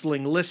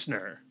Counseling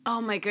listener. Oh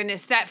my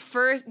goodness,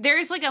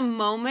 there's a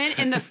moment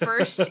in the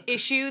first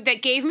issue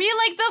that gave me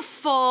the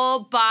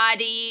full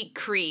body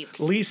creeps.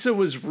 Lisa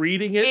was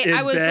reading it in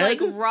I was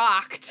bed.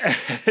 Rocked.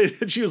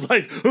 And she was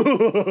like,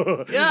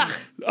 ugh.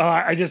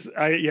 I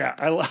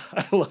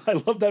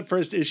love that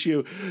first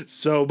issue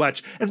so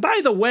much. And by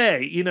the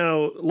way,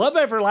 Love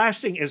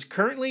Everlasting is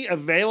currently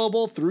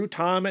available through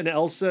Tom and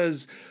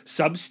Elsa's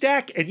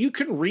Substack, and you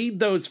can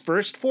read those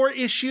first 4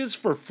 issues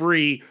for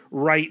free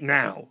right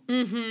now.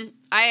 Mm-hmm.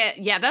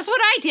 That's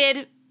what I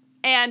did.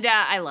 And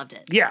I loved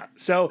it. Yeah,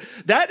 so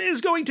that is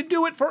going to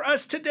do it for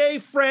us today,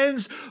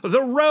 friends.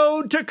 The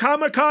road to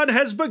Comic-Con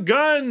has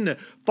begun.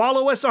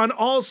 Follow us on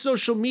all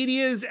social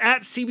medias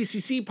at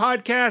CBCC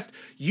Podcast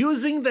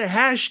using the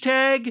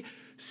hashtag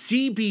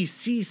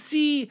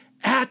CBCC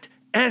at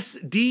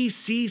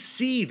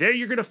SDCC. There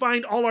you're going to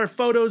find all our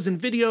photos and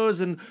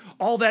videos and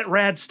all that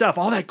rad stuff,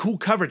 all that cool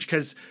coverage,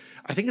 because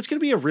I think it's going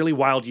to be a really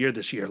wild year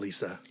this year,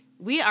 Lisa.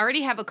 We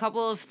already have a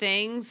couple of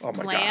things Oh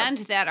my planned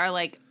God. that are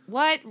like,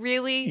 what,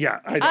 really? Yeah,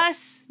 I know.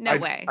 Us? No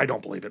way. I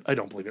don't believe it. I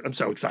don't believe it. I'm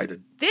so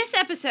excited. This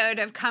episode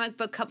of Comic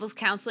Book Couples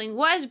Counseling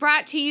was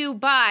brought to you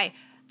by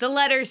the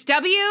letters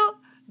W,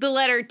 the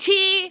letter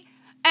T,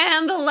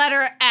 and the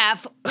letter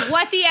F.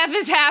 What the F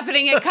is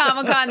happening at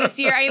Comic-Con this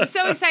year? I am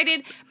so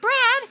excited.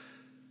 Brad,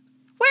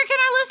 where can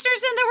our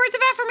listeners send their words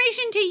of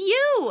affirmation to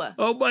you?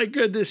 Oh my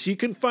goodness. You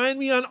can find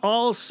me on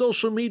all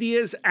social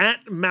medias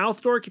at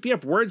Mouthdork. If you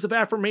have words of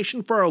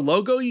affirmation for our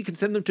logo, you can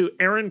send them to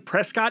Aaron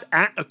Prescott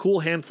at A Cool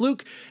Hand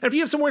Fluke. And if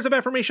you have some words of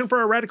affirmation for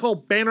our radical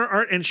banner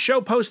art and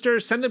show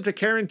posters, send them to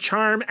Karen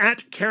Charm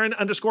at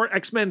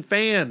Karen_X-Men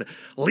fan.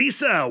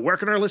 Lisa, where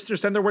can our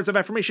listeners send their words of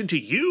affirmation to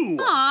you?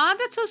 Aw,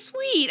 that's so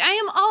sweet. I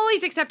am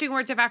always accepting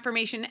words of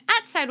affirmation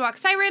at Sidewalk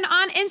Siren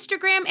on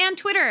Instagram and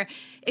Twitter.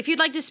 If you'd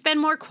like to spend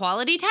more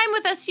quality time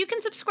with us, you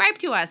can subscribe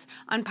to us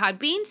on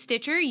Podbean,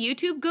 Stitcher,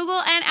 YouTube, Google,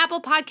 and Apple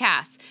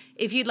Podcasts.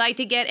 If you'd like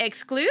to get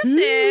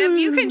exclusive,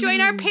 you can join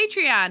our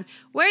Patreon,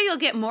 where you'll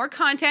get more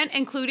content,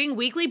 including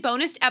weekly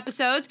bonus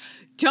episodes.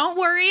 Don't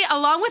worry,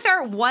 along with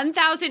our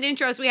 1,000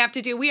 intros we have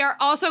to do, we are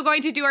also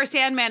going to do our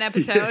Sandman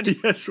episode.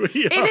 Yes, we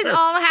are. It is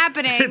all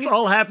happening. It's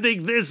all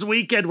happening this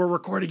weekend. We're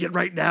recording it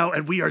right now,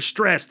 and we are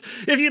stressed.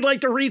 If you'd like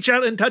to reach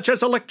out and touch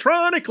us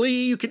electronically,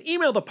 you can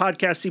email the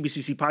podcast,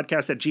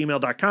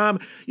 cbccpodcast@gmail.com.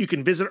 You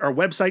can visit our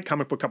website,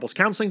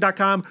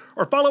 comicbookcouplescounseling.com,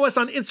 or follow us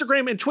on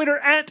Instagram and Twitter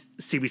at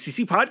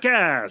CBCC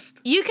Podcast.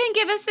 You can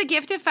give us the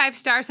gift of 5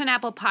 stars on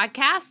Apple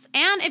Podcasts,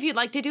 and if you'd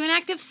like to do an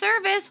active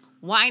service,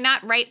 why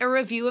not write a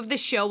review of the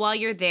show while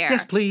you're there?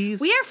 Yes, please.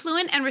 We are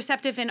fluent and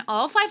receptive in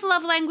all 5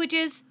 love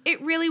languages.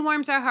 It really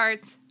warms our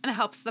hearts and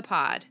helps the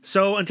pod.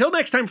 So until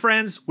next time,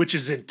 friends, which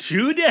is in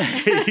 2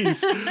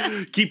 days,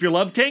 keep your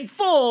love tank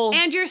full.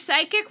 And your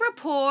psychic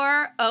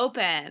rapport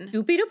open.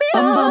 Doopy doopy.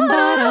 Bum bum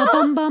ba da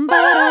bum bum ba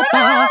da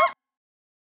ba.